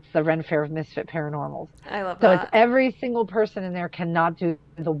Toys, it's the Ren Fair of Misfit Paranormals. I love So it's that. every single person in there cannot do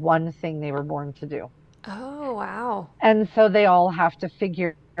the one thing they were born to do. Oh, wow. And so they all have to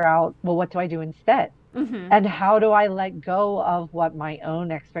figure out, well, what do I do instead? Mm-hmm. And how do I let go of what my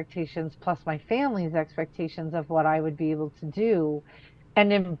own expectations plus my family's expectations of what I would be able to do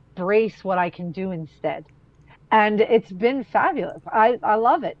and embrace what I can do instead? And it's been fabulous. I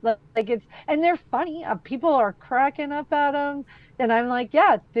love it. Like it's and they're funny. People are cracking up at them, and I'm like,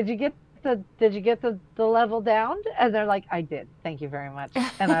 yeah. Did you get the level down? And they're like, I did. Thank you very much.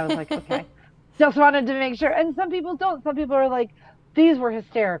 And I was like, okay. Just wanted to make sure. And some people don't. Some people are like, these were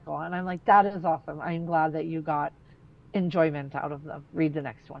hysterical, and I'm like, that is awesome. I'm glad that you got enjoyment out of them. Read the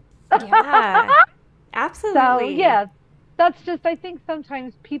next one. Yeah, So absolutely. yeah, that's just I think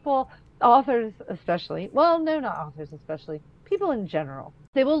sometimes people, authors especially, well, no, not authors especially, people in general,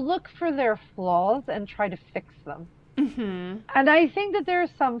 they will look for their flaws and try to fix them. Mm-hmm. And I think that there are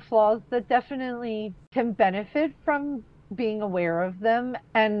some flaws that definitely can benefit from being aware of them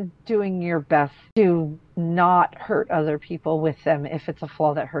and doing your best to not hurt other people with them if it's a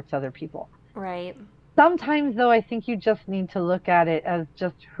flaw that hurts other people. Right. Sometimes, though, I think you just need to look at it as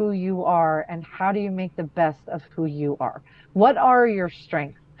just who you are and how do you make the best of who you are? What are your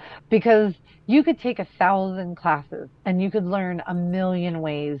strengths? Because you could take 1,000 classes and you could learn a million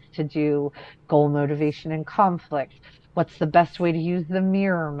ways to do goal motivation and conflict. What's the best way to use the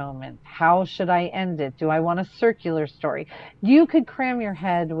mirror moment? How should I end it? Do I want a circular story? You could cram your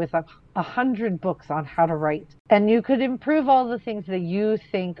head with 100 books on how to write, and you could improve all the things that you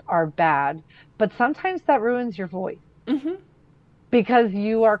think are bad, but sometimes that ruins your voice Mm-hmm. because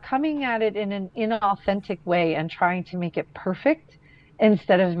you are coming at it in an inauthentic way and trying to make it perfect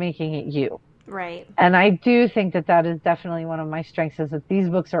instead of making it you. Right. And I do think that that is definitely one of my strengths is that these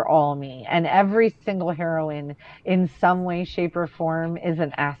books are all me. And every single heroine, in some way, shape, or form, is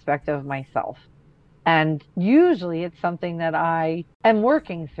an aspect of myself. And usually it's something that I am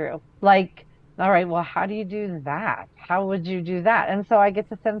working through. Like, all right, well, how do you do that? How would you do that? And so I get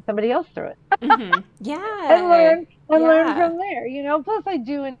to send somebody else through it Mm-hmm. and Yeah. learn Yeah. from there. Plus I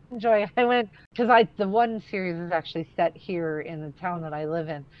do enjoy I went because I the one series is actually set here in the town that I live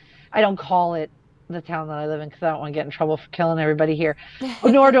in. I don't call it the town that I live in because I don't want to get in trouble for killing everybody here.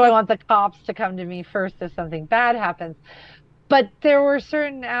 Nor do I want the cops to come to me first if something bad happens. But there were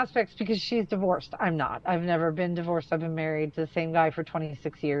certain aspects because she's divorced. I'm not. I've never been divorced. I've been married to the same guy for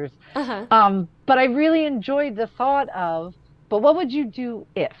 26 years. Uh-huh. But I really enjoyed the thought of, but what would you do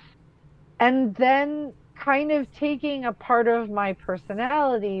if? And then kind of taking a part of my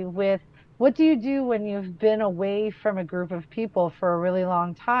personality with what do you do when you've been away from a group of people for a really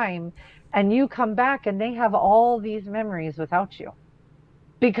long time and you come back and they have all these memories without you?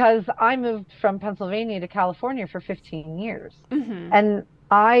 Because I moved from Pennsylvania to California for 15 years. Mm-hmm. And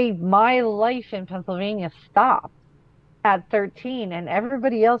my life in Pennsylvania stopped at 13 and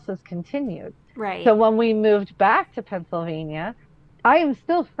everybody else has continued. Right. So when we moved back to Pennsylvania, I am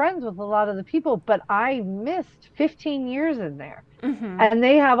still friends with a lot of the people, but I missed 15 years in there. Mm-hmm. And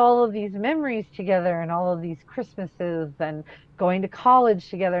they have all of these memories together and all of these Christmases and going to college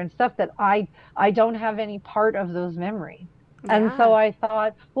together and stuff that I don't have any part of those memories. And so Yeah. I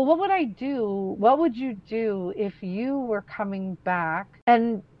thought, well, what would I do? What would you do if you were coming back?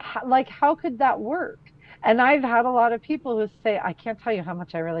 And like, how could that work? And I've had a lot of people who say, I can't tell you how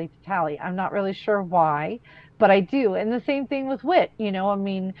much I relate to Tally. I'm not really sure why, but I do. And the same thing with Wit. I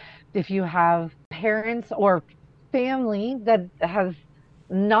mean, if you have parents or family that has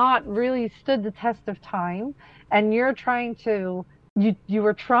not really stood the test of time and you were trying to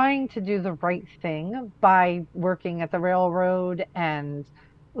do the right thing by working at the railroad and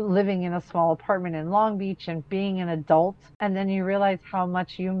living in a small apartment in Long Beach and being an adult. And then you realize how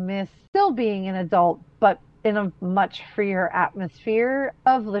much you miss still being an adult, but in a much freer atmosphere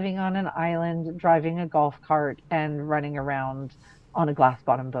of living on an island, driving a golf cart, and running around on a glass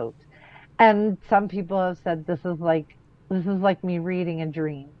bottom boat. And some people have said this is like me reading a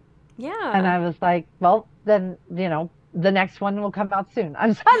dream. And Yeah. I was like, well, then, the next one will come out soon.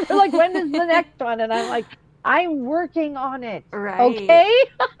 They're like, when is the next one? And I'm like, I'm working on it. Right. Okay.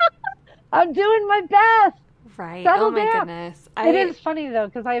 I'm doing my best. Right. Oh Settle my down. goodness. It I is funny though,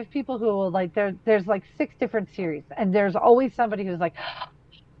 because I have people who will like there's like six different series, and there's always somebody who's like,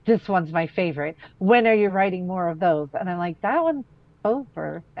 this one's my favorite. When are you writing more of those? And I'm like, that one's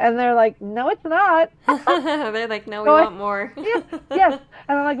over. And they're like, no, it's not. they're like, no, we So I, want more. yeah, yes.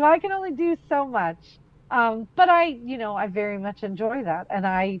 And I'm like, well, I can only do so much. But I very much enjoy that. And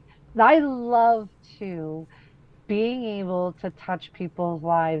I love to being able to touch people's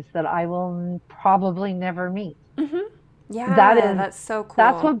lives that I will probably never meet. Hmm. That Yeah, is, that's so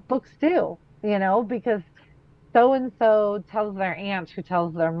that's cool. what books do, because so and so tells their aunt, who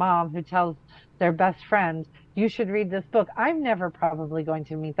tells their mom, who tells their best friend, you should read this book. I'm never probably going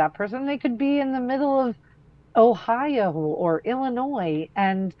to meet that person. They could be in the middle of Ohio or Illinois,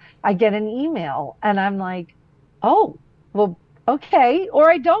 and I get an email and I'm like, oh, well, okay. Or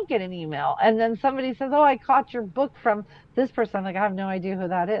I don't get an email. And then somebody says, oh, I caught your book from this person. I'm like, I have no idea who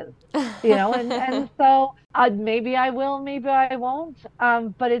that is. And so maybe I will, maybe I won't.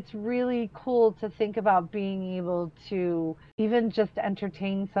 But it's really cool to think about being able to even just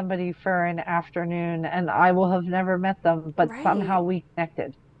entertain somebody for an afternoon, and I will have never met them, but Right. somehow we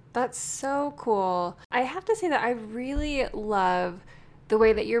connected. That's so cool. I have to say that I really love the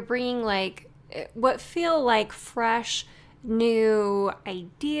way that you're bringing like what feel like fresh new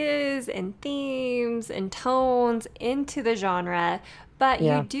ideas and themes and tones into the genre. But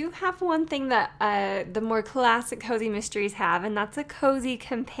you Yeah. do have one thing that the more classic cozy mysteries have, and that's a cozy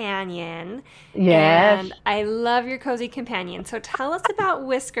companion. Yes. And I love your cozy companion. So tell us about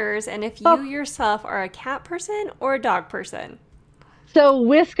Whiskers and if you Oh, yourself are a cat person or a dog person. so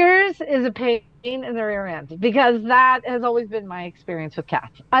Whiskers is a pain in the rear end because that has always been my experience with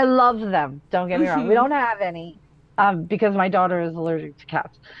cats. I love them. Don't get me wrong. We Hmm. don't have any because my daughter is allergic to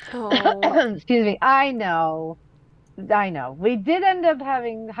cats. Oh, Excuse me. I know. I know. We did end up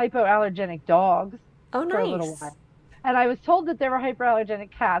having hypoallergenic dogs oh, for a little nice. while. And I was told that there were hypoallergenic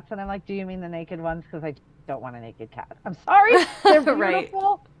cats. And I'm like, do you mean the naked ones? Because I don't want a naked cat. I'm sorry. They're Right.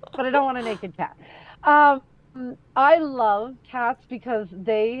 beautiful, but I don't want a naked cat. Um, I love cats because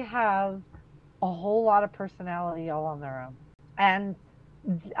they have a whole lot of personality all on their own. And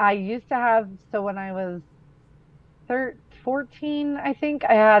I used to have, so when I was 14, I think,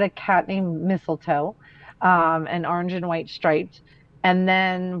 I had a cat named Mistletoe, an orange and white striped. And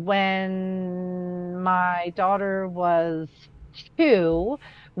then when my daughter was 2,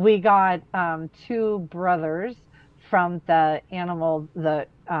 we got two brothers from the animal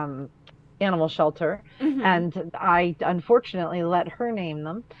shelter, Hmm. and I unfortunately let her name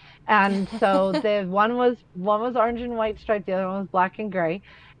them. And so the one was orange and white striped, the other one was black and gray,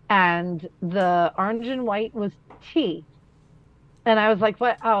 and the orange and white was T. And I was like,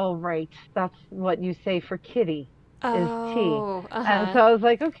 what? Oh, right. That's what you say for kitty is T. Oh, uh And huh. so I was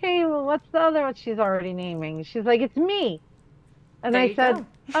like, okay, well, what's the other one she's already naming? She's like, it's me. And There I you said, go.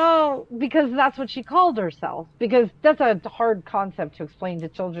 oh, because that's what she called herself. Because that's a hard concept to explain to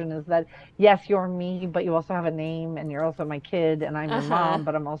children, is that, yes, you're me, but you also have a name, and you're also my kid, and I'm Uh your huh. mom,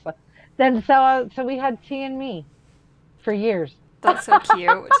 but I'm also. Then so we had T and me for years. That's so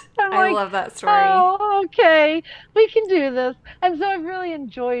cute. I'm I like, love that story. oh, okay, we can do this. And so I've really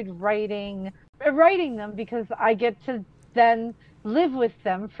enjoyed writing them because I get to then live with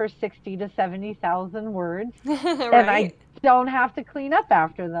them for 60 to 70,000 words, and I Right? don't have to clean up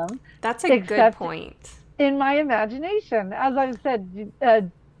after them That's a good except point. in my imagination. As I've said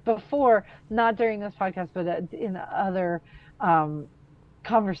before, not during this podcast, but in other um,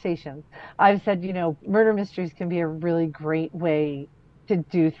 conversations, I've said, murder mysteries can be a really great way to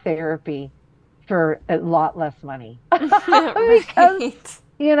do therapy for a lot less money. Because, Right.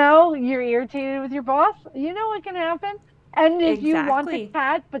 you're irritated with your boss, you know what can happen. And if you want a Exactly.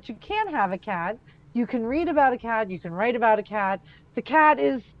 cat, but you can't have a cat, you can read about a cat, you can write about a cat. The cat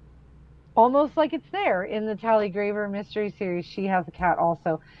is almost like it's there in the Tally Graver mystery series. She has a cat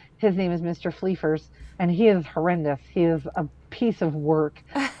also. His name is Mr. Fleefers, and he is horrendous. He is a piece of work.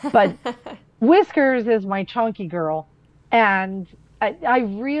 But Whiskers is my chunky girl, and I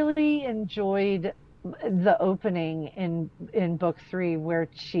really enjoyed the opening in book 3 where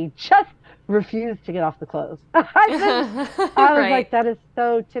she just refused to get off the clothes. I was like, Right. that is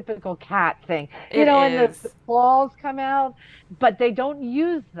so typical cat thing, It and the is. claws come out, but they don't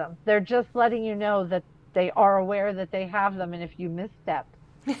use them. They're just letting you know that they are aware that they have them, and if you misstep,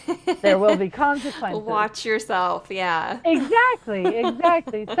 there will be consequences. Watch yourself. Yeah. Exactly,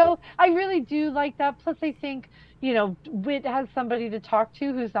 exactly. So I really do like that. Plus, I think, Wit has somebody to talk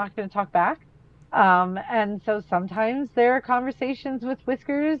to who's not going to talk back. And so sometimes there are conversations with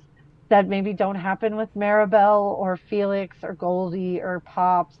Whiskers that maybe don't happen with Maribel or Felix or Goldie or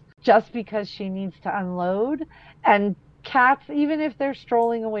Pops. just because she needs to unload. And cats, even if they're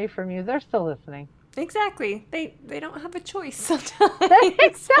strolling away from you, they're still listening. Exactly. They don't have a choice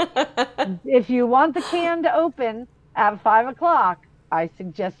sometimes. If you want the can to open at 5 o'clock, I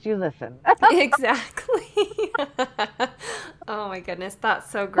suggest you listen. Exactly. Oh my goodness, that's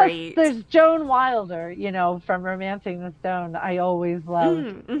so Plus, great. there's Joan Wilder, from Romancing the Stone. I always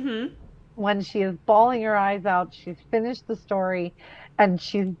loved Mm-hmm. when she is bawling her eyes out. She's finished the story and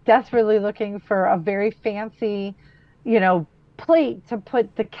she's desperately looking for a very fancy, you know, plate to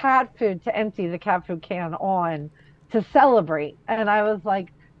put the cat food, to empty the cat food can on to celebrate. And I was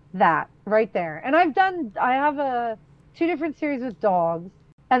like, that right there. And I have two different series with dogs,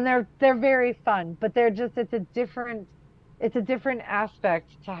 and they're very fun, but it's a different aspect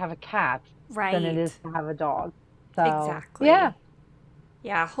to have a cat than it is Right. to have a dog. So yeah. Exactly.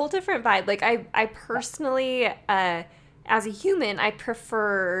 Yeah, whole different vibe. Like I personally, as a human, I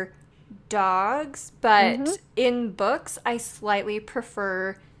prefer dogs, Hmm. but in books, I slightly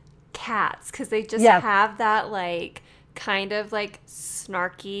prefer cats because they just Yes. have that like kind of like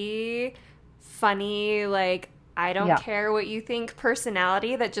snarky, funny, like I don't Yeah. care what you think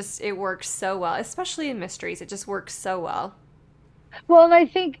personality that just it works so well, especially in mysteries. It just works so well. Well, and I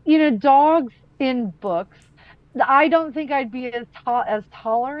think, dogs in books, I don't think I'd be as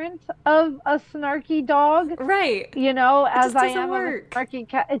tolerant of a snarky dog, Right. It as just I doesn't am of a work. snarky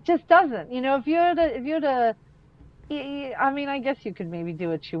cat. It just doesn't. If you had a I mean, I guess you could maybe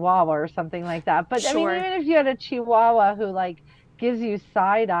do a Chihuahua or something like that. But I mean, Sure. even if you had a Chihuahua who like gives you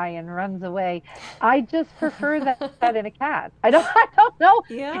side eye and runs away, I just prefer that in a cat. I don't I don't know.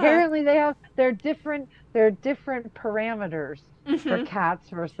 Yeah. Apparently there are different parameters for Mhm. cats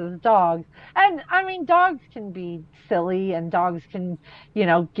versus dogs. And I mean, dogs can be silly and dogs can,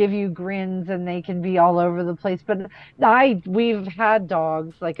 give you grins and they can be all over the place. But we've had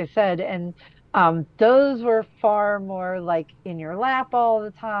dogs, like I said, and those were far more like in your lap all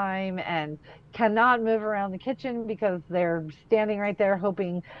the time and cannot move around the kitchen because they're standing right there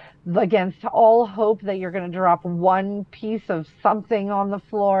hoping against all hope that you're going to drop one piece of something on the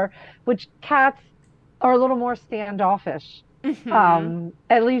floor, which cats are a little more standoffish. Mhm.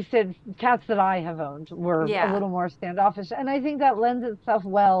 At least cats that I have owned were a Yeah. little more standoffish. And I think that lends itself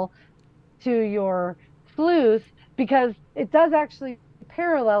well to your sleuth because it does actually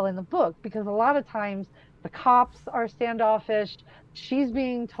parallel in the book because a lot of times the cops are standoffish. She's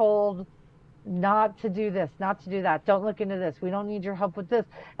being told not to do this, not to do that. Don't look into this. We don't need your help with this.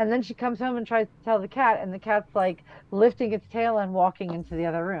 And then she comes home and tries to tell the cat, and the cat's like lifting its tail and walking into the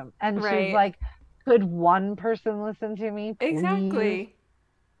other room. And she's Right. like, could one person listen to me, please? Exactly.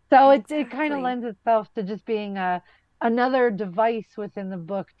 So it kind of Exactly. lends itself to just being another device within the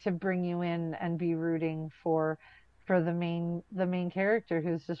book to bring you in and be rooting for the main character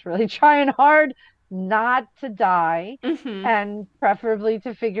who's just really trying hard not to die Mhm. and preferably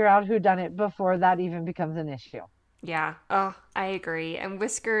to figure out who done it before that even becomes an issue. Yeah. Oh, I agree. And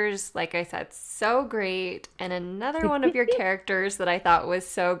Whiskers, like I said, so great. And another one of your characters that I thought was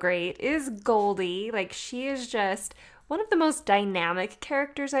so great is Goldie. Like she is just one of the most dynamic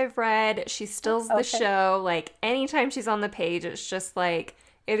characters I've read. She steals the Okay. show. Like anytime she's on the page, it's just like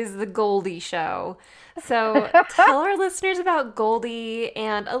it is the Goldie show. So tell our listeners about Goldie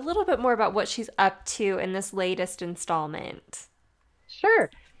and a little bit more about what she's up to in this latest installment. Sure.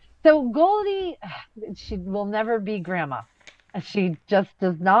 So Goldie, she will never be grandma. She just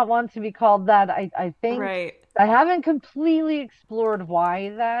does not want to be called that. I think Right. I haven't completely explored why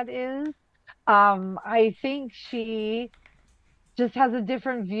that is. I think she just has a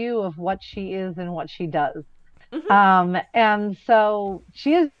different view of what she is and what she does. Hmm. And so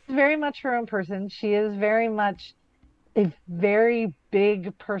she is very much her own person. She is very much a very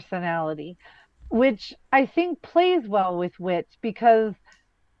big personality, which I think plays well with Wit because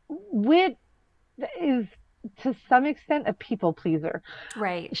Wit is to some extent a people pleaser.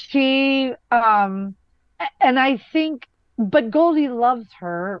 Right. And I think, but Goldie loves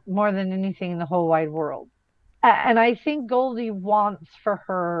her more than anything in the whole wide world. And I think Goldie wants for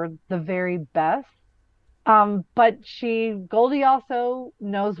her the very best. But Goldie also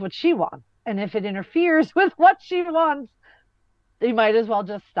knows what she wants. And if it interferes with what she wants, you might as well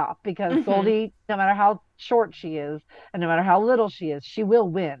just stop because Hmm. Goldie, no matter how short she is and no matter how little she is, she will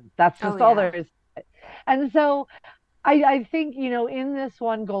win. That's Oh, just all yeah. there is. And so I think, in this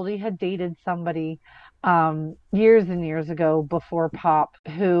one, Goldie had dated somebody years and years ago before Pop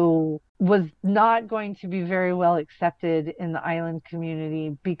who was not going to be very well accepted in the island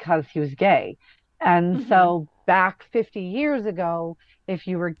community because he was gay. And Hmm. so back 50 years ago, if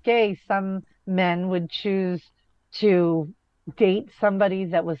you were gay, some men would choose to date somebody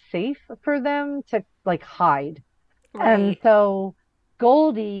that was safe for them to like hide. And Right. so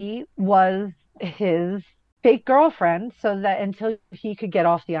Goldie was his fake girlfriend so that until he could get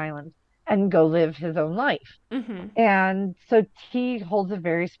off the island and go live his own life. Mm-hmm. And so T holds a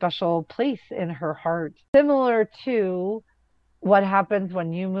very special place in her heart, similar to what happens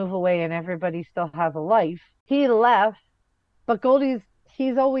when you move away and everybody still has a life. He left, but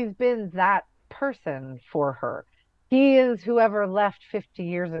he's always been that person for her. He is whoever left 50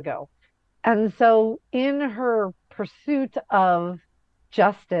 years ago. And so, in her pursuit of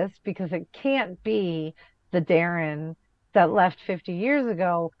justice, because it can't be the Darren that left 50 years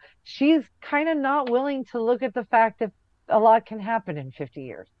ago, she's kind of not willing to look at the fact that a lot can happen in 50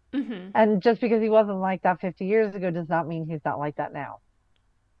 years. Mm-hmm. And just because he wasn't like that 50 years ago does not mean he's not like that now.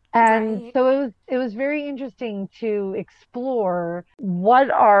 And Right. so it was very interesting to explore what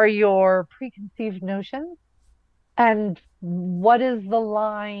are your preconceived notions and what is the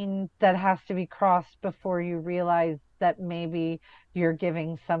line that has to be crossed before you realize that maybe you're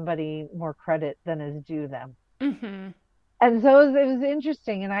giving somebody more credit than is due them? Mm-hmm. And so it was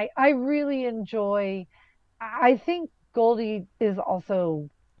interesting. And I really enjoy, I think Goldie is also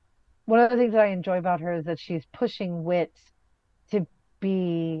one of the things that I enjoy about her is that she's pushing Wit to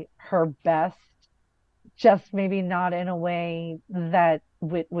be her best, just maybe not in a way that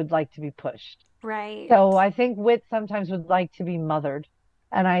Wit would like to be pushed. Right. So I think Wit sometimes would like to be mothered.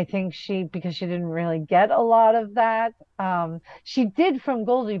 And I think because she didn't really get a lot of that, she did from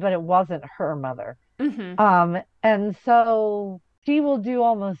Goldie, but it wasn't her mother. Mm-hmm. And so she will do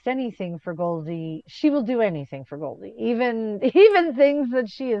almost anything for Goldie. She will do anything for Goldie, even even things that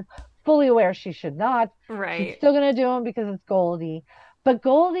she is fully aware she should not. She's Right. still going to do them because it's Goldie. But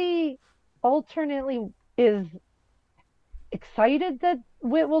Goldie alternately is excited that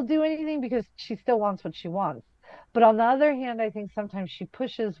Wit will do anything because she still wants what she wants. But on the other hand, I think sometimes she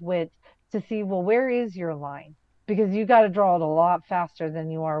pushes Wit to see, well, where is your line? Because you got to draw it a lot faster than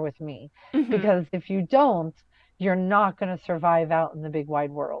you are with me. Mm-hmm. Because if you don't, you're not going to survive out in the big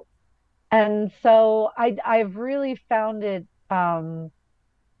wide world. And so I've really found it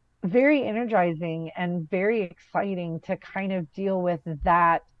very energizing and very exciting to kind of deal with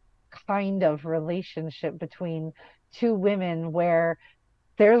that kind of relationship between two women where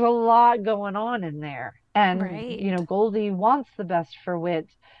there's a lot going on in there. And, Right. Goldie wants the best for Wit.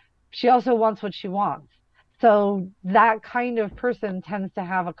 She also wants what she wants. So that kind of person tends to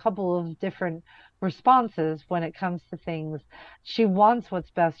have a couple of different responses when it comes to things. She wants what's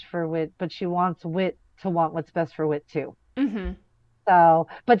best for Wit, but she wants Wit to want what's best for Wit too. Mm-hmm. So,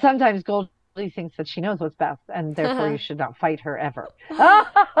 but sometimes Goldie thinks that she knows what's best, and therefore you should not fight her ever. And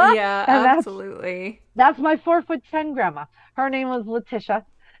Yeah, that's absolutely. that's my 4'10" grandma. Her name was Letitia,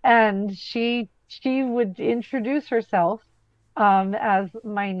 and she would introduce herself as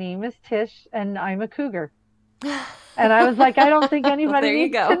my name is Tish and I'm a cougar. And I was like, I don't think Well, anybody there you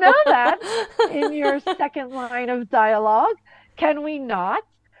needs to go. know that in your second line of dialogue. Can we not?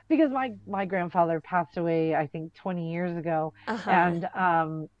 Because my grandfather passed away, I think 20 years ago, Uh-huh.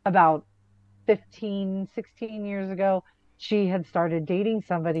 and about 15, 16 years ago, she had started dating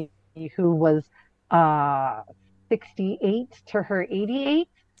somebody who was uh 68 to her 88.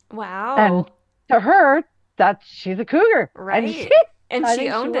 And Wow. to her, that she's a cougar. And Right. And I she think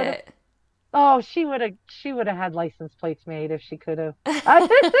she owned would have, it. oh, she would have had license plates made if she could have. I,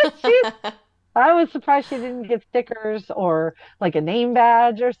 she's, I was surprised she didn't get stickers or like a name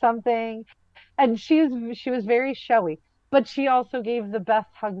badge or something. And she was very showy, but she also gave the best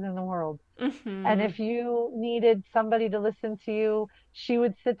hugs in the world. And Mm-hmm. if you needed somebody to listen to you, she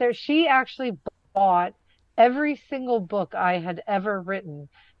would sit there. She actually bought every single book I had ever written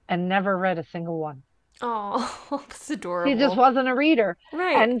and never read a single one. Oh, that's She just adorable. wasn't a reader.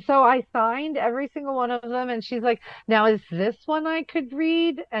 Right. And so I signed every single one of them. And she's like, now is this one I could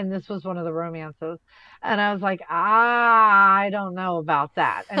read? And this was one of the romances. And I was like, I don't know about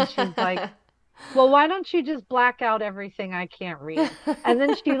that. And she's like, well, why don't you just black out everything I can't read? And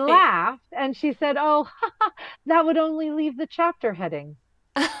then she Right. laughed and she said, oh, that would only leave the chapter heading.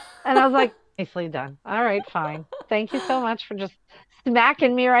 And I was like, nicely done. All right, fine. Thank you so much for just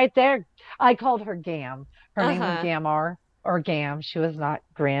smacking me right there. I called her Gam. Her name was Uh-huh. Gamar or Gam. She was not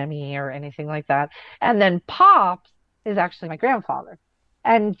Grammy or anything like that. And then Pops is actually my grandfather.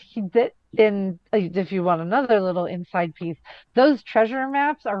 And he did if you want another little inside piece, those treasure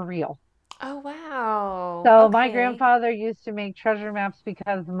maps are real. Oh, wow. So my Okay. grandfather used to make treasure maps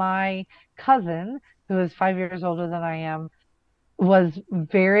because my cousin, who is 5 years older than I am, was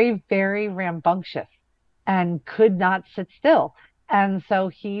very, very rambunctious and could not sit still. And so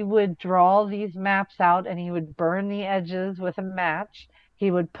he would draw these maps out and he would burn the edges with a match.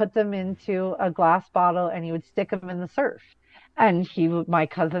 He would put them into a glass bottle and he would stick them in the surf. And my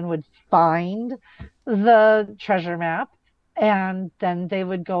cousin would find the treasure map, and then they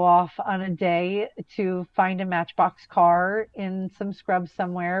would go off on a day to find a matchbox car in some scrub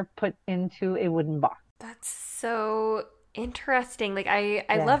somewhere, put into a wooden box. That's so interesting. Like I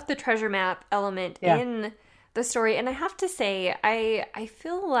Yeah. love the treasure map element Yeah. in the story, and I have to say I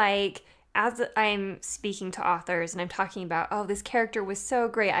feel like as I'm speaking to authors and I'm talking about, oh, this character was so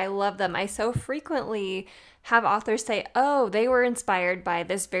great. I love them. I so frequently have authors say, "Oh, they were inspired by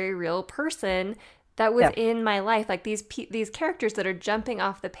this very real person that was Yes. in my life." Like these characters that are jumping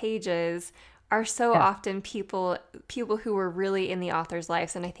off the pages are so Yes. often people who were really in the author's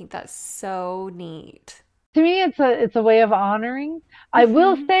lives, and I think that's so neat. To me, it's a way of honoring. I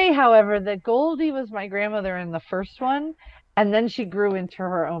will Hmm. say, however, that Goldie was my grandmother in the first one, and then she grew into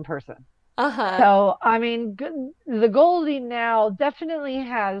her own person. Uh-huh. So, I mean, the Goldie now definitely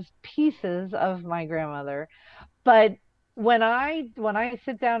has pieces of my grandmother, but when I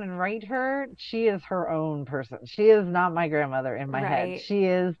sit down and write her, she is her own person. She is not my grandmother in my head. Right. She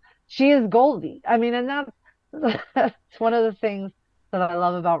is Goldie. I mean, and that's one of the things that I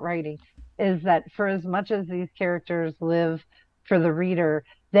love about writing is that for as much as these characters live for the reader,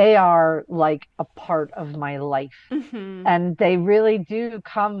 they are like a part of my life, Hmm. and they really do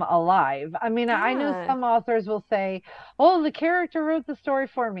come alive. I mean, I know Yeah. some authors will say, "Oh, the character wrote the story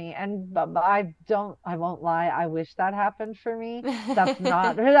for me," and I won't lie, I wish that happened for me. That's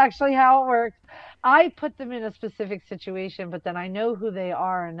not actually how it works. I put them in a specific situation, but then I know who they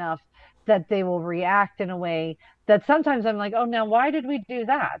are enough that they will react in a way that sometimes I'm like, "Oh, now why did we do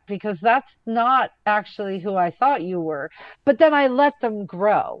that? Because that's not actually who I thought you were." But then I let them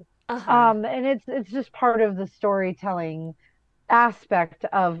grow. Uh-huh. And it's just part of the storytelling aspect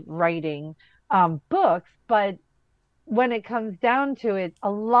of writing books. But when it comes down to it,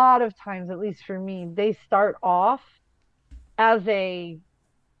 a lot of times, at least for me, they start off as a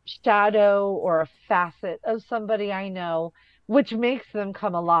shadow or a facet of somebody I know, which makes them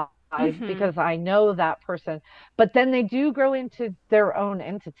come alive Hmm. because I know that person. But then they do grow into their own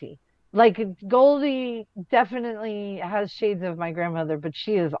entity. Like Goldie definitely has shades of my grandmother, but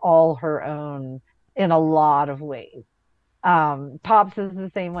she is all her own in a lot of ways. Pops is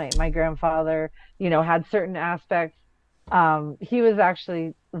the same way. My grandfather, had certain aspects. He was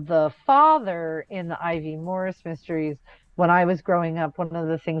actually the father in the Ivy Morris mysteries. When I was growing up, one of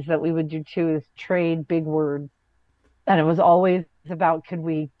the things that we would do too is trade big words. And it was always about could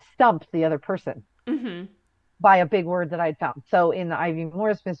we stump the other person Hmm. by a big word that I'd found. So in the Ivy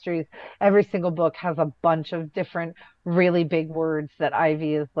Morris mysteries, every single book has a bunch of different really big words that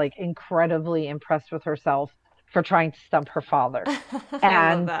Ivy is like incredibly impressed with herself for trying to stump her father. I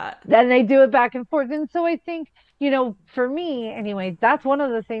love And that. then they do it back and forth. And so I think, for me anyway, that's one of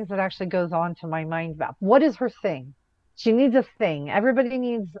the things that actually goes on to my mind map. What is her thing? She needs a thing. Everybody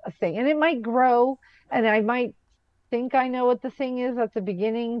needs a thing. And it might grow, and I might think I know what the thing is at the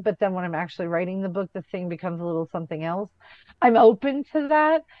beginning, but then when I'm actually writing the book, the thing becomes a little something else. I'm open to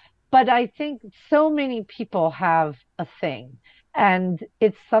that, but I think so many people have a thing, and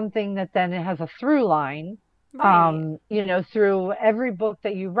it's something that then it has a through line. Right. Through every book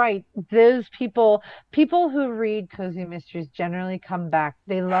that you write, those people who read cozy mysteries generally come back.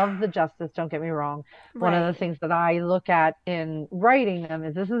 They love the justice, don't get me wrong. One of the Right. things that I look at in writing them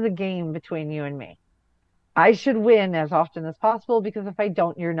is this is a game between you and me. I should win as often as possible because if I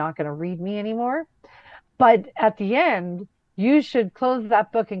don't, you're not going to read me anymore. But at the end, you should close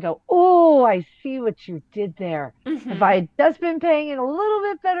that book and go, "Oh, I see what you did there. If Hmm. I had just been paying it a little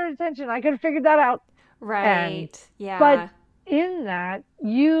bit better attention, I could have figured that out." And, Right. but Yeah. in that,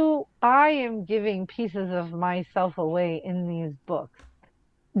 I am giving pieces of myself away in these books.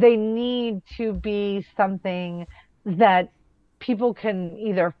 They need to be something that people can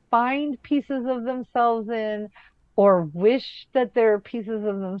either find pieces of themselves in or wish that there are pieces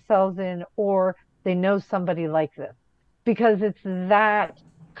of themselves in, or they know somebody like this because it's that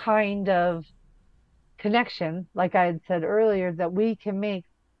kind of connection, like I had said earlier, that we can make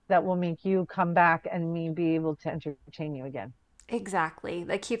that will make you come back and me be able to entertain you again. Exactly.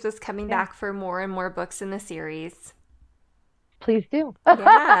 That keeps us coming Yeah. back for more and more books in the series. please do.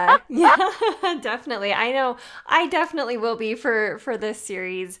 Yeah, yeah, definitely. I know I definitely will be for this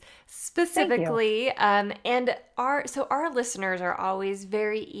series Thank you. specifically. And our listeners are always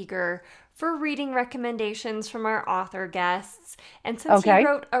very eager for reading recommendations from our author guests. And since you Okay.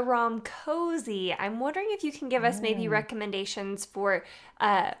 wrote a rom-cozy, I'm wondering if you can give us maybe Mm, recommendations for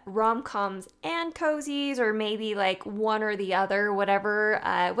rom-coms and cozies, or maybe like one or the other, whatever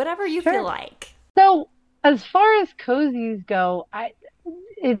you feel sure. like. So as far as cozies go,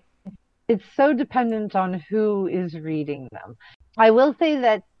 it it's so dependent on who is reading them. I will say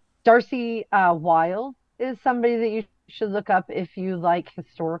that Darcy Wilde is somebody that you should look up if you like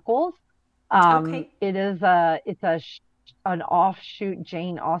historicals. Okay. An offshoot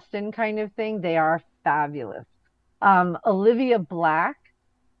Jane Austen kind of thing. They are fabulous. Olivia Black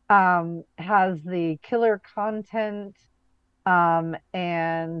has the killer content.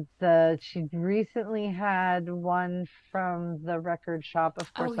 And she recently had one from the record shop.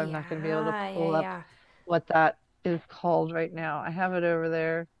 Of Oh course, I'm not going to be able to yeah, yeah, pull up yeah. what that is called right now. I have it over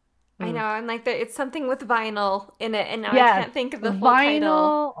there. I Hmm. know. I'm like it's something with vinyl in it, and now I Yes, can't think of the full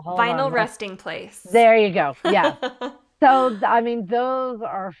title. vinyl. Hold Vinyl on. resting place. There you go. Yes. So, I mean, those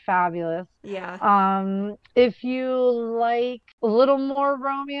are fabulous. Yeah. If you like a little more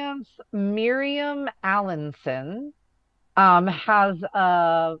romance, Miriam Allinson has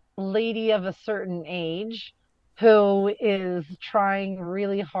a lady of a certain age who is trying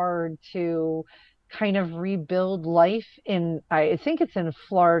really hard to kind of rebuild life I think it's in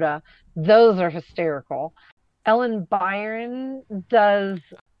Florida. Those are hysterical. Ellen Byron does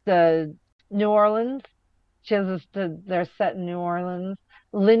the New Orleans. They're set in New Orleans.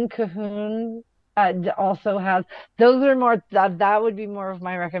 Lynn Cahoon also has, those are more, that would be more of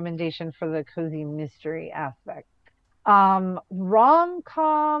my recommendation for the cozy mystery aspect.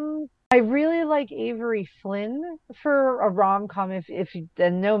 Rom-com. I really like Avery Flynn for a rom-com if you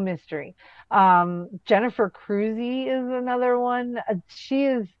and no mystery. Jennifer Cruzy is another one. She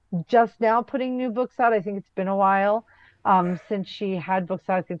is just now putting new books out. I think it's been a while since she had books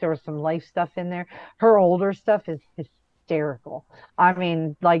out. I think there was some life stuff in there. Her older stuff is hysterical. I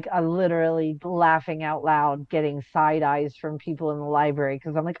mean, like I literally laughing out loud, getting side eyes from people in the library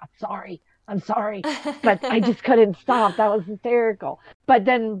because I'm like, I'm sorry. I'm sorry, but I just couldn't stop. That was hysterical. But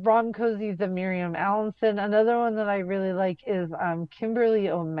then Rom-Cozy, the Miriam Allinson. Another one that I really like is Kimberly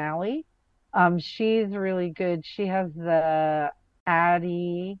O'Malley. She's really good. She has the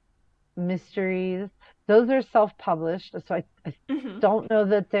Addie mysteries. Those are self-published, so I Hmm. don't know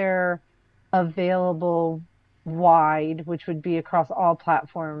that they're available wide, which would be across all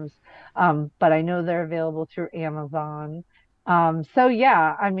platforms. But I know they're available through Amazon. So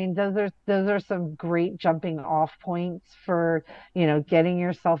yeah, I mean, those are some great jumping off points for, getting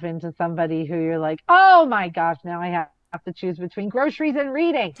yourself into somebody who you're like, oh my gosh, now I have to choose between groceries and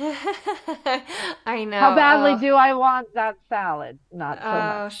reading. I How know. badly Oh, do I want that salad? Not so oh,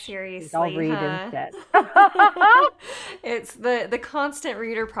 much. I think I'll seriously, read huh? instead. It's the constant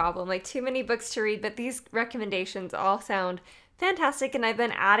reader problem. Like too many books to read, but these recommendations all sound fantastic, and I've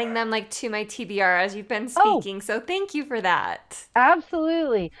been adding them like to my TBR as you've been Oh, speaking. So thank you for that.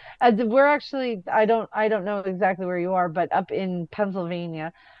 absolutely. We're actually, I don't know exactly where you are, but up in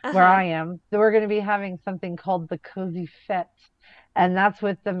Pennsylvania, Uh where huh. I am, we're going to be having something called the Cozy Fete, and that's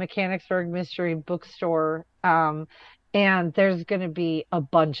with the Mechanicsburg Mystery Bookstore. And there's going to be a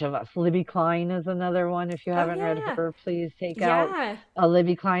bunch of us. Libby Klein is another one. If you Oh haven't read yeah, her, please take out yeah. a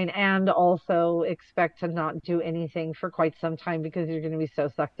Libby Klein, and also expect to not do anything for quite some time because you're going to be so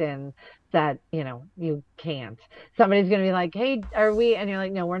sucked in that, you can't. Somebody's going to be like, "Hey, are we?" And you're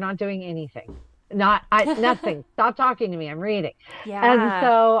like, "No, we're not doing anything. Nothing. Stop talking to me. I'm reading." And Yeah.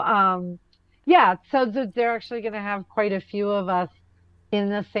 so, yeah, so they're actually going to have quite a few of us in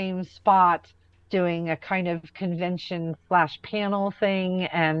the same spot doing a kind of convention slash panel thing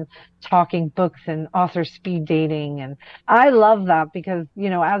and talking books and author speed dating. And I love that because,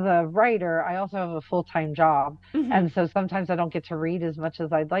 as a writer, I also have a full-time job. Hmm. And so sometimes I don't get to read as much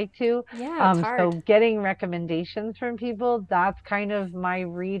as I'd like to. Yeah, it's hard. So getting recommendations from people, that's kind of my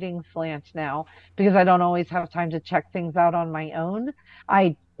reading slant now because I don't always have time to check things out on my own.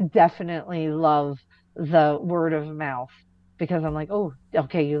 I definitely love the word of mouth because I'm like, oh,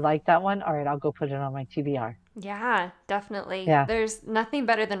 okay, you like that one? All right, I'll go put it on my TBR. Yeah, definitely. Yeah. There's nothing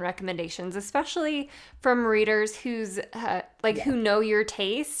better than recommendations, especially from readers who Yes. know your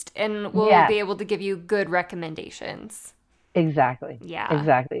taste and will Yes, be able to give you good recommendations. exactly. Yeah,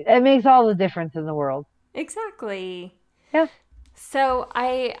 Exactly. It makes all the difference in the world. exactly. Yeah. So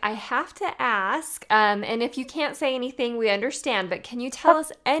I have to ask, and if you can't say anything, we understand. But can you tell Oh,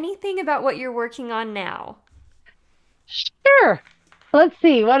 us anything about what you're working on now? Sure. Let's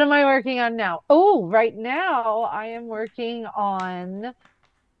see. What am I working on now? Oh, right now I am working on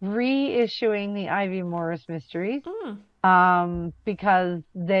reissuing the Ivy Morris mysteries. Mm, Because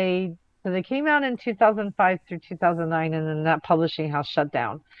they came out in 2005 through 2009, and then that publishing house shut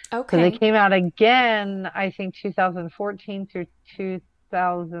down. So they okay. came out again, I think 2014 through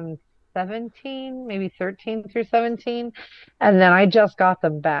 2017, maybe 13 through 17, and then I just got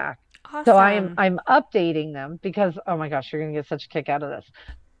them back. So I'm Awesome. I'm updating them because oh my gosh, you're gonna get such a kick out of this.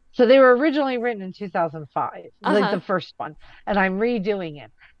 So they were originally written in 2005, like Uh-huh. the first one, and I'm redoing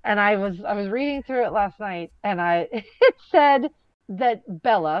it. And I was reading through it last night, and I it said that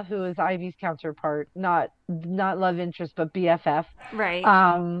Bella, who is Ivy's counterpart, not love interest but BFF, Right.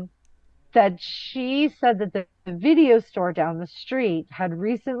 um, that she said that the video store down the street had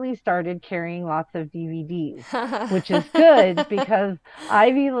recently started carrying lots of DVDs, which is good because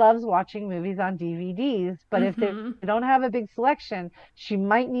Ivy loves watching movies on DVDs. But if they Mm-hmm. don't have a big selection, she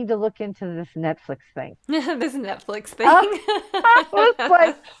might need to look into this Netflix thing. This Netflix I thing. was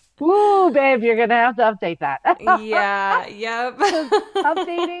like, ooh, babe, you're gonna have to update that. Yeah, yep. So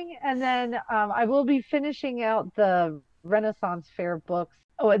updating, and then I will be finishing out the Renaissance Fair books.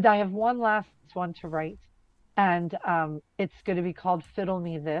 Oh, and I have one last one to write, and it's going to be called Fiddle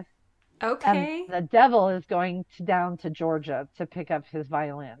Me This. And Okay. the devil is going down to Georgia to pick up his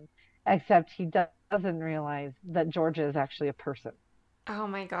violin, except he doesn't realize that Georgia is actually a person Oh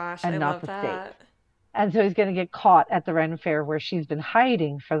my gosh, I and not love the state. that. And so he's going to get caught at the Ren Fair where she's been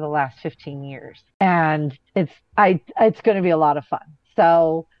hiding for the last 15 years. And it's going to be a lot of fun.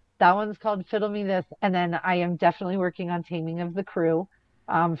 So that one's called Fiddle Me This. And then I am definitely working on Taming of the Crew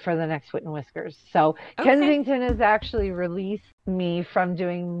for the next Wit and Whiskers. So Okay. Kensington has actually released me from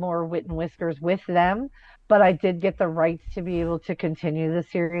doing more Wit and Whiskers with them. But I did get the rights to be able to continue the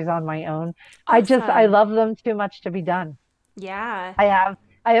series on my own. I Awesome. love them too much to be done. Yeah. I have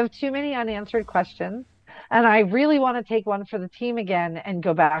I have too many unanswered questions, and I really want to take one for the team again and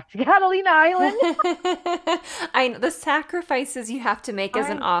go back to Catalina Island. I know the sacrifices you have to make as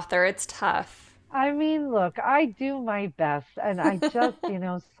an I author, it's tough. I mean, look, I do my best, and I just,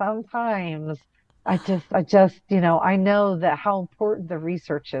 sometimes I know that how important the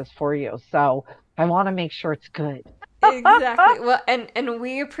research is for you. So I want to make sure it's good. Exactly. Well, and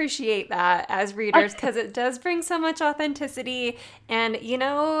we appreciate that as readers because it does bring so much authenticity. And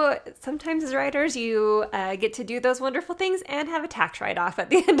sometimes as writers, you get to do those wonderful things and have a tax write-off at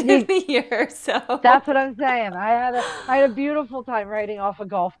the end of You the year. So, That's what I'm saying. I had a beautiful time riding off a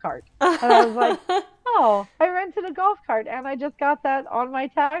golf cart. And I was like, oh, I rented a golf cart and I just got that on my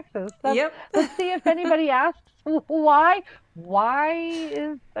taxes. yep. Let's see if anybody asks why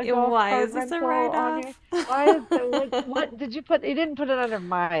is a golf Why cart is this a rental on your write-off? why is it what did you put you didn't put it under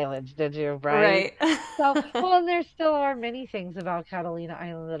mileage, did you? Right? Right. So, well, and there still are many things about Catalina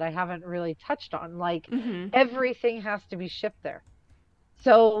Island that I haven't really touched on. Like Hmm. everything has to be shipped there.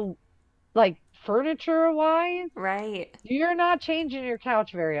 So like furniture wise, Right. you're not changing your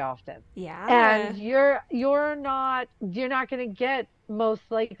couch very often. And Yeah. you're not going to get most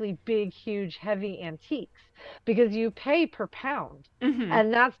likely big, huge, heavy antiques because you pay per pound. Hmm.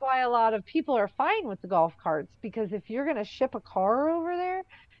 And that's why a lot of people are fine with the golf carts because if you're going to ship a car over there,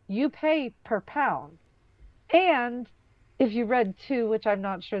 you pay per pound. And if you read too, which I'm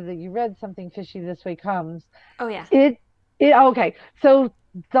not sure that you read Something Fishy This Way Comes, Oh yeah. it okay. So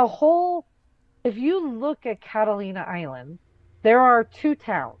the whole if you look at Catalina Island, there are two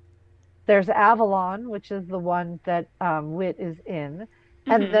towns. There's Avalon, which is the one that Wit is in,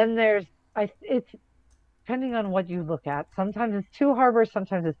 and Hmm. then it's depending on what you look at. Sometimes it's Two Harbors,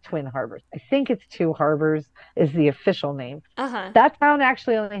 sometimes it's Twin Harbors. I think it's Two Harbors is the official name. Uh-huh. That town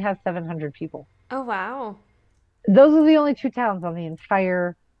actually only has 700 people. Oh wow. Those are the only two towns on the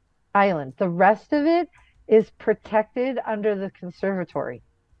entire island. The rest of it is protected under the conservatory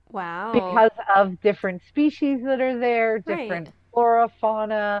Wow. because of different species that are there, Right. different flora,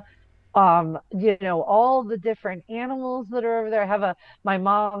 fauna, all the different animals that are over there. I have my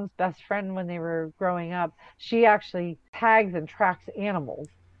mom's best friend when they were growing up. She actually tags and tracks animals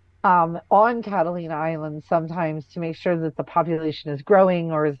on Catalina Island sometimes to make sure that the population is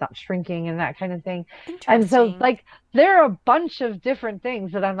growing or is not shrinking and that kind of thing. And so, Interesting. like, there are a bunch of different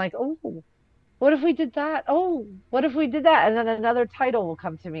things that I'm like, oh, what if we did that? Oh, what if we did that? And then another title will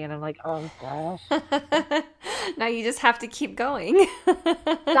come to me, and I'm like, oh gosh. Now you just have to keep going.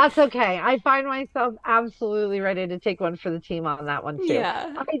 That's okay. I find myself absolutely ready to take one for the team on that one too.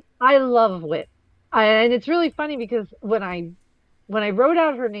 Yeah. I love Wit. And it's really funny because when I wrote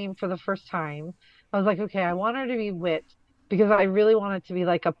out her name for the first time, I was like, okay, I want her to be Wit because I really want it to be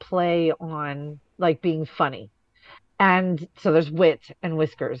like a play on like being funny. And so there's wit and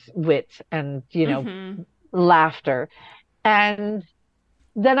whiskers, wit and, Mm-hmm. laughter. And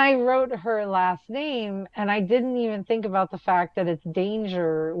then I wrote her last name and I didn't even think about the fact that it's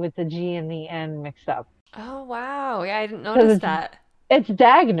danger with the G and the N mixed up. Oh, wow. Yeah, I didn't notice Because that. it's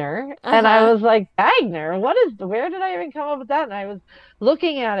Dagner. And I Uh-huh. was like, Dagner, where did I even come up with that? And I was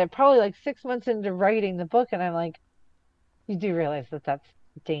looking at it probably like 6 months into writing the book. And I'm like, you do realize that that's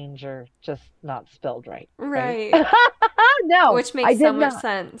danger, just not spelled right, right? Right. No, Which I makes so did much not.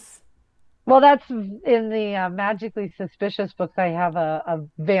 sense. Well, that's in the Magically Suspicious books. I have a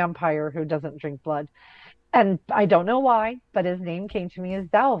vampire who doesn't drink blood. And I don't know why, but his name came to me as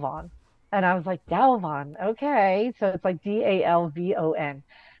Dalvon. And I was like, Dalvon, okay. So it's like Dalvon.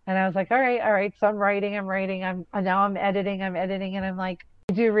 And I was like, all right, all right. So I'm writing, now I'm editing. And I'm like,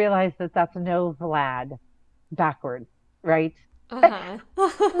 I do realize that that's no Vlad backwards, right? Uh-huh.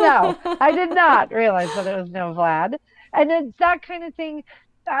 No, I did not realize that it was no Vlad. And it's that kind of thing.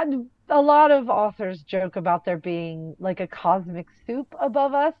 A lot of authors joke about there being like a cosmic soup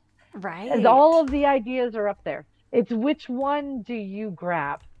above us, and all Right. of the ideas are up there. It's which one do you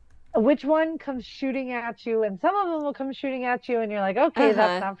grab? Which one comes shooting at you? And some of them will come shooting at you, and you're like, okay,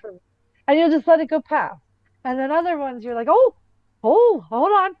 that's Uh-huh. not for me. And you'll just let it go past. And then other ones, you're like, oh,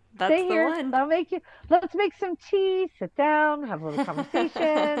 hold on, That's stay the here. one. Let's make some tea, sit down, have a little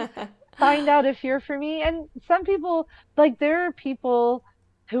conversation, find out if you're for me. And some people, like, there are people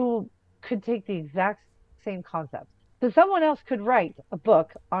who could take the exact same concept. So someone else could write a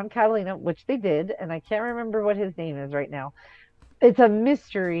book on Catalina, which they did, and I can't remember what his name is right now. It's a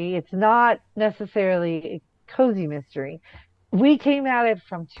mystery. It's not necessarily a cozy mystery. We came at it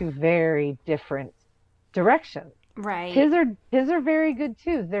from two very different directions. Right. His are very good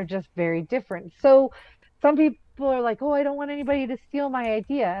too. They're just very different. So some people are like, "Oh, I don't want anybody to steal my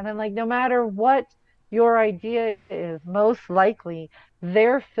idea." And I'm like, no matter what your idea is, most likely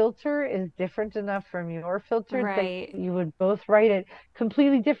their filter is different enough from your filter that Right. you would both write it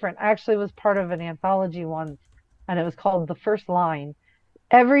completely different. I actually was part of an anthology once, and it was called The First Line.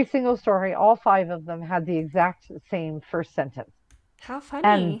 Every single story, all five of them had the exact same first sentence. How And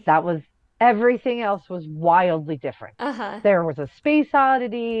funny. that was everything else was wildly different. Uh-huh. There was a space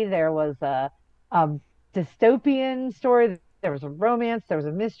oddity, there was a dystopian story, there was a romance, there was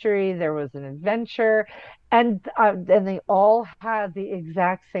a mystery, there was an adventure, and they all had the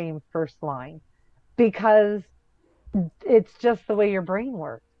exact same first line because it's just the way your brain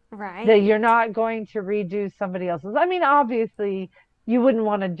works, that you're Right. not going to redo somebody else's. I mean, obviously, you wouldn't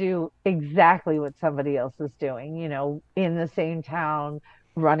want to do exactly what somebody else is doing, in the same town,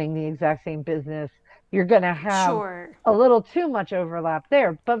 running the exact same business. You're going to have Sure. a little too much overlap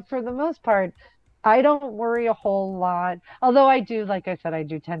there. But for the most part, I don't worry a whole lot. Although I do, like I said, I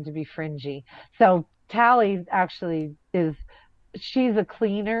do tend to be fringy. So Tally actually she's a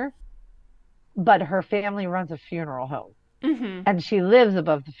cleaner, but her family runs a funeral home Mm-hmm. and she lives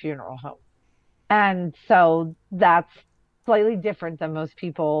above the funeral home. And so that's slightly different than most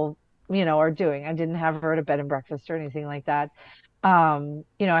people, are doing. I didn't have her at a bed and breakfast or anything like that. I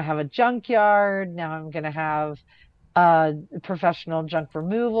have a junkyard. Now I'm going to have a professional junk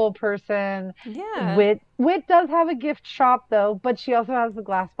removal person. Yeah. Wit does have a gift shop though, but she also has the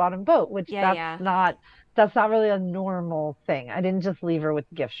glass bottom boat, which Yeah, that's yeah. not really a normal thing. I didn't just leave her with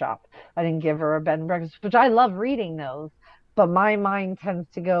the gift shop. I didn't give her a bed and breakfast, which I love reading those, but my mind tends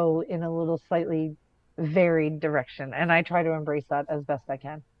to go in a little slightly varied direction, and I try to embrace that as best I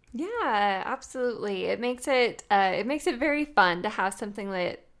can. Yeah, absolutely. It makes it very fun to have something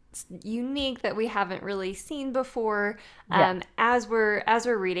that's unique that we haven't really seen before. Yes. As we're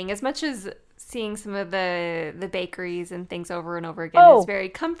reading, as much as seeing some of the bakeries and things over and over again is Oh, very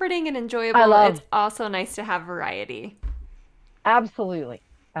comforting and I enjoyable. It's love also nice to have variety. absolutely.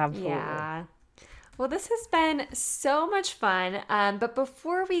 Absolutely. Yeah. Well, this has been so much fun. But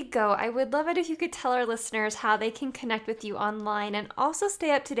before we go, I would love it if you could tell our listeners how they can connect with you online and also stay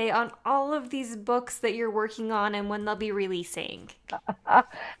up to date on all of these books that you're working on and when they'll be releasing.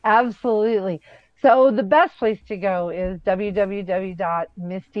 Absolutely. So the best place to go is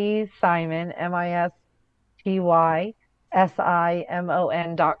www.mistysimon,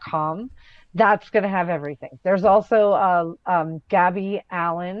 MISTYSIMON.com. That's going to have everything. There's also Gabby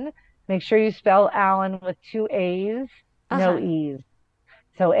Allan. Make sure you spell Allen with two A's, Uh no huh. E's.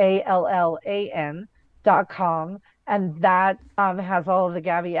 So ALLAN.com. And that has all of the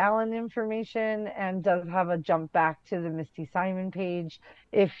Gabby Allen information and does have a jump back to the Misty Simon page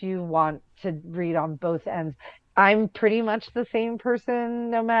if you want to read on both ends. I'm pretty much the same person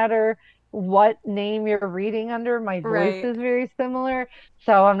no matter what name you're reading under. My voice Right. is very similar,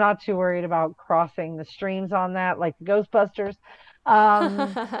 so I'm not too worried about crossing the streams on that, like the Ghostbusters. Um,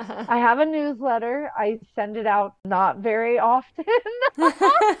 I have a newsletter. I send it out not very often,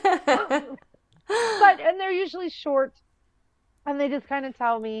 and they're usually short, and they just kind of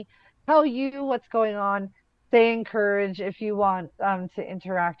tell you what's going on. They encourage if you want to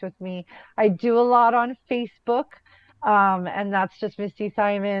interact with me. I do a lot on Facebook, and that's just Misty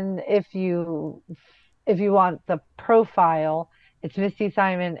Simon. If you want the profile, it's Misty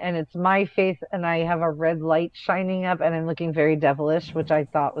Simon, and it's my face, and I have a red light shining up, and I'm looking very devilish, which I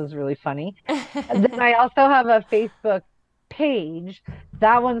thought was really funny. And then I also have a Facebook page.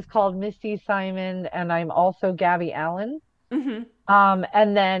 That one's called Misty Simon, and I'm also Gabby Allan. Hmm.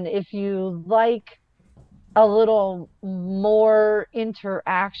 And then if you like a little more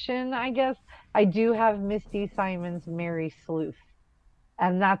interaction, I guess, I do have Misty Simon's Merry Sleuth,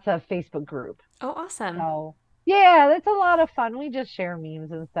 and that's a Facebook group. Oh, awesome. So yeah, that's a lot of fun. We just share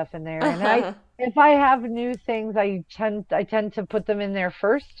memes and stuff in there. And if I have new things, I tend to put them in there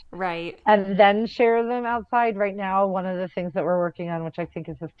first Right. and then share them outside. Right now, one of the things that we're working on, which I think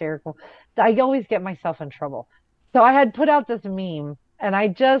is hysterical, I always get myself in trouble. So I had put out this meme, and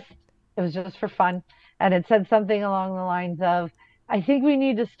it was just for fun. And it said something along the lines of, I think we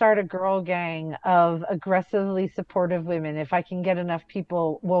need to start a girl gang of aggressively supportive women. If I can get enough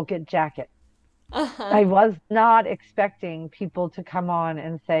people, we'll get jackets. Uh-huh. I was not expecting people to come on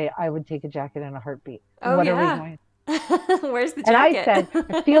and say, I would take a jacket in a heartbeat. Oh, What are we yeah. going? Where's the And I jacket? said,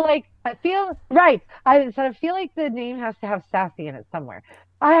 I feel right. I said, I feel like the name has to have sassy in it somewhere.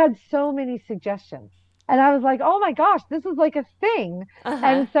 I had so many suggestions. And I was like, oh my gosh, this is like a thing. Uh-huh.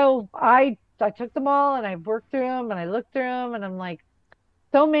 And so I took them all and I worked through them and I looked through them and I'm like,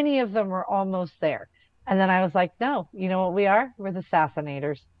 so many of them were almost there. And then I was like, no, you know what we are? We're the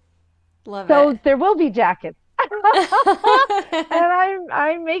Sassinators. Love it. So there will be jackets. And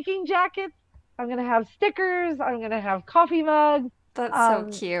I'm making jackets. I'm gonna have stickers. I'm gonna have coffee mugs. That's so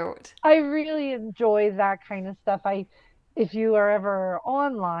Um, cute. I really enjoy that kind of stuff. If you are ever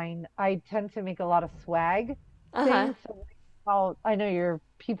online, I tend to make a lot of swag Uh-huh. things. So I know your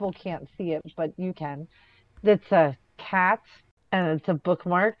people can't see it, but you can. It's a cat and it's a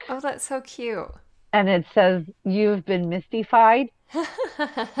bookmark Oh, that's so cute. and it says, "You've been mystified."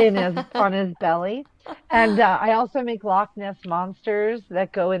 in his on his belly. And I also make Loch Ness monsters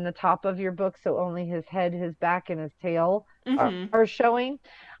that go in the top of your book, so only his head, his back, and his tail Hmm. are showing.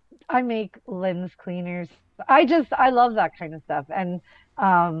 I make lens cleaners. I love that kind of stuff. And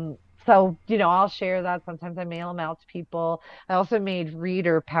so I'll share that. Sometimes I mail them out to people. I also made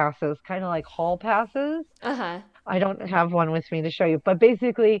reader passes, kind of like hall passes. Uh-huh. I don't have one with me to show you, but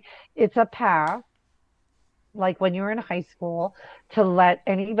basically it's a pass like when you were in high school, to let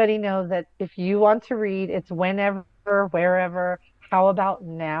anybody know that if you want to read, it's whenever, wherever, how about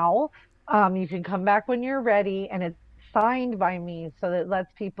now? You can come back when you're ready, and it's signed by me so that it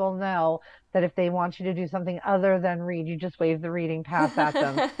lets people know that if they want you to do something other than read, you just wave the reading pass at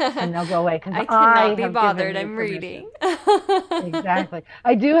them and they'll go away because I cannot I be have given bothered. you I'm permission. reading. Exactly.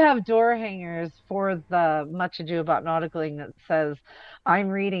 I do have door hangers for the Much Ado About Nauticaling that says, I'm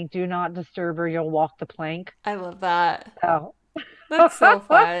reading, do not disturb or you'll walk the plank. I love that. So That's so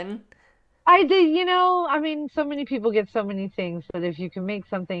fun. I did, I mean, so many people get so many things that if you can make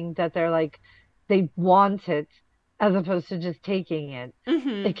something that they're like, they want it as opposed to just taking it,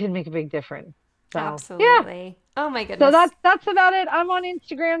 Hmm. it can make a big difference. So, yeah. Absolutely. Oh my So goodness. that's about it. I'm on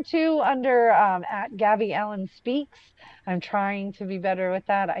Instagram too under at Gabby Allan Speaks. I'm trying to be better with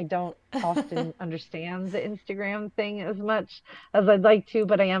that. I don't often understand the Instagram thing as much as I'd like to,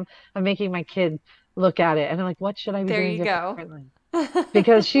 but I'm making my kid look at it and I'm like, what should I be There doing you go. differently?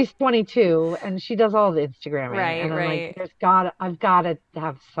 Because she's 22 and she does all the Instagramming Right, and I'm like, right. I've got to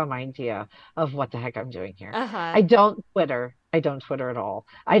have some idea of what the heck I'm doing here. Uh-huh. I don't Twitter at all.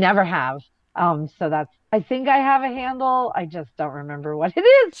 I never have. So I think I have a handle. I just don't remember what it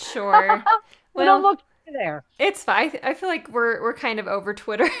is. Sure. It'll Well, look there. it's fine. I feel like we're kind of over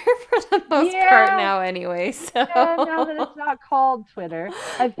Twitter for the most part Yeah, now anyway, yeah, now that so it's not called Twitter,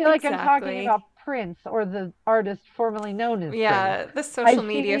 I feel like I'm talking exactly. about Prince or the artist formerly known as Prince. Yeah, the I social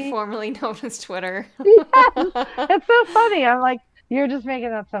media see. formerly known as Twitter. Yes, it's so funny. I'm like, you're just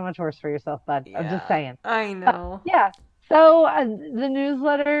making that so much worse for yourself, bud. I'm just Yeah, saying. I know. Yeah. So the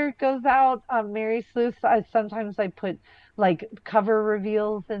newsletter goes out. Mary Sleuth. Sometimes I put like cover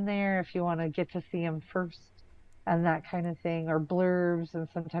reveals in there if you want to get to see them first and that kind of thing, or blurbs. And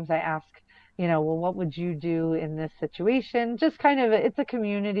sometimes I ask, well, what would you do in this situation? Just kind of, it's a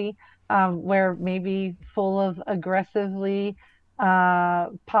community where maybe full of aggressively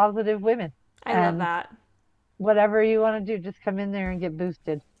positive women. I love And that. whatever you want to do, just come in there and get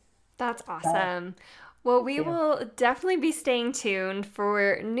boosted. That's So, awesome. Well, we yeah, will definitely be staying tuned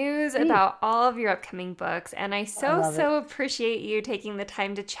for news please. about all of your upcoming books. And I I so, love it. so appreciate you taking the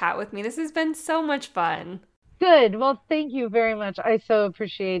time to chat with me. This has been so much fun. Good. Well, thank you very much. I so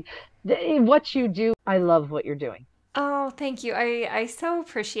appreciate what you do. I love what you're doing. Oh, thank you. I so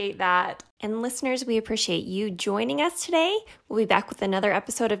appreciate that. And listeners, we appreciate you joining us today. We'll be back with another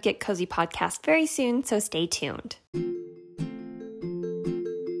episode of Get Cozy Podcast very soon, so stay tuned.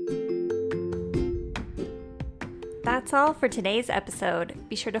 That's all for today's episode.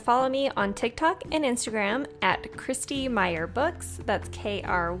 Be sure to follow me on TikTok and Instagram at Christy Meyer Books. That's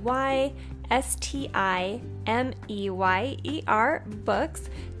KRYSTIMEYER Books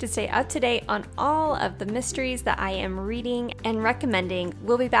to stay up to date on all of the mysteries that I am reading and recommending.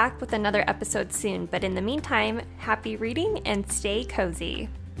 We'll be back with another episode soon, but in the meantime, happy reading and stay cozy.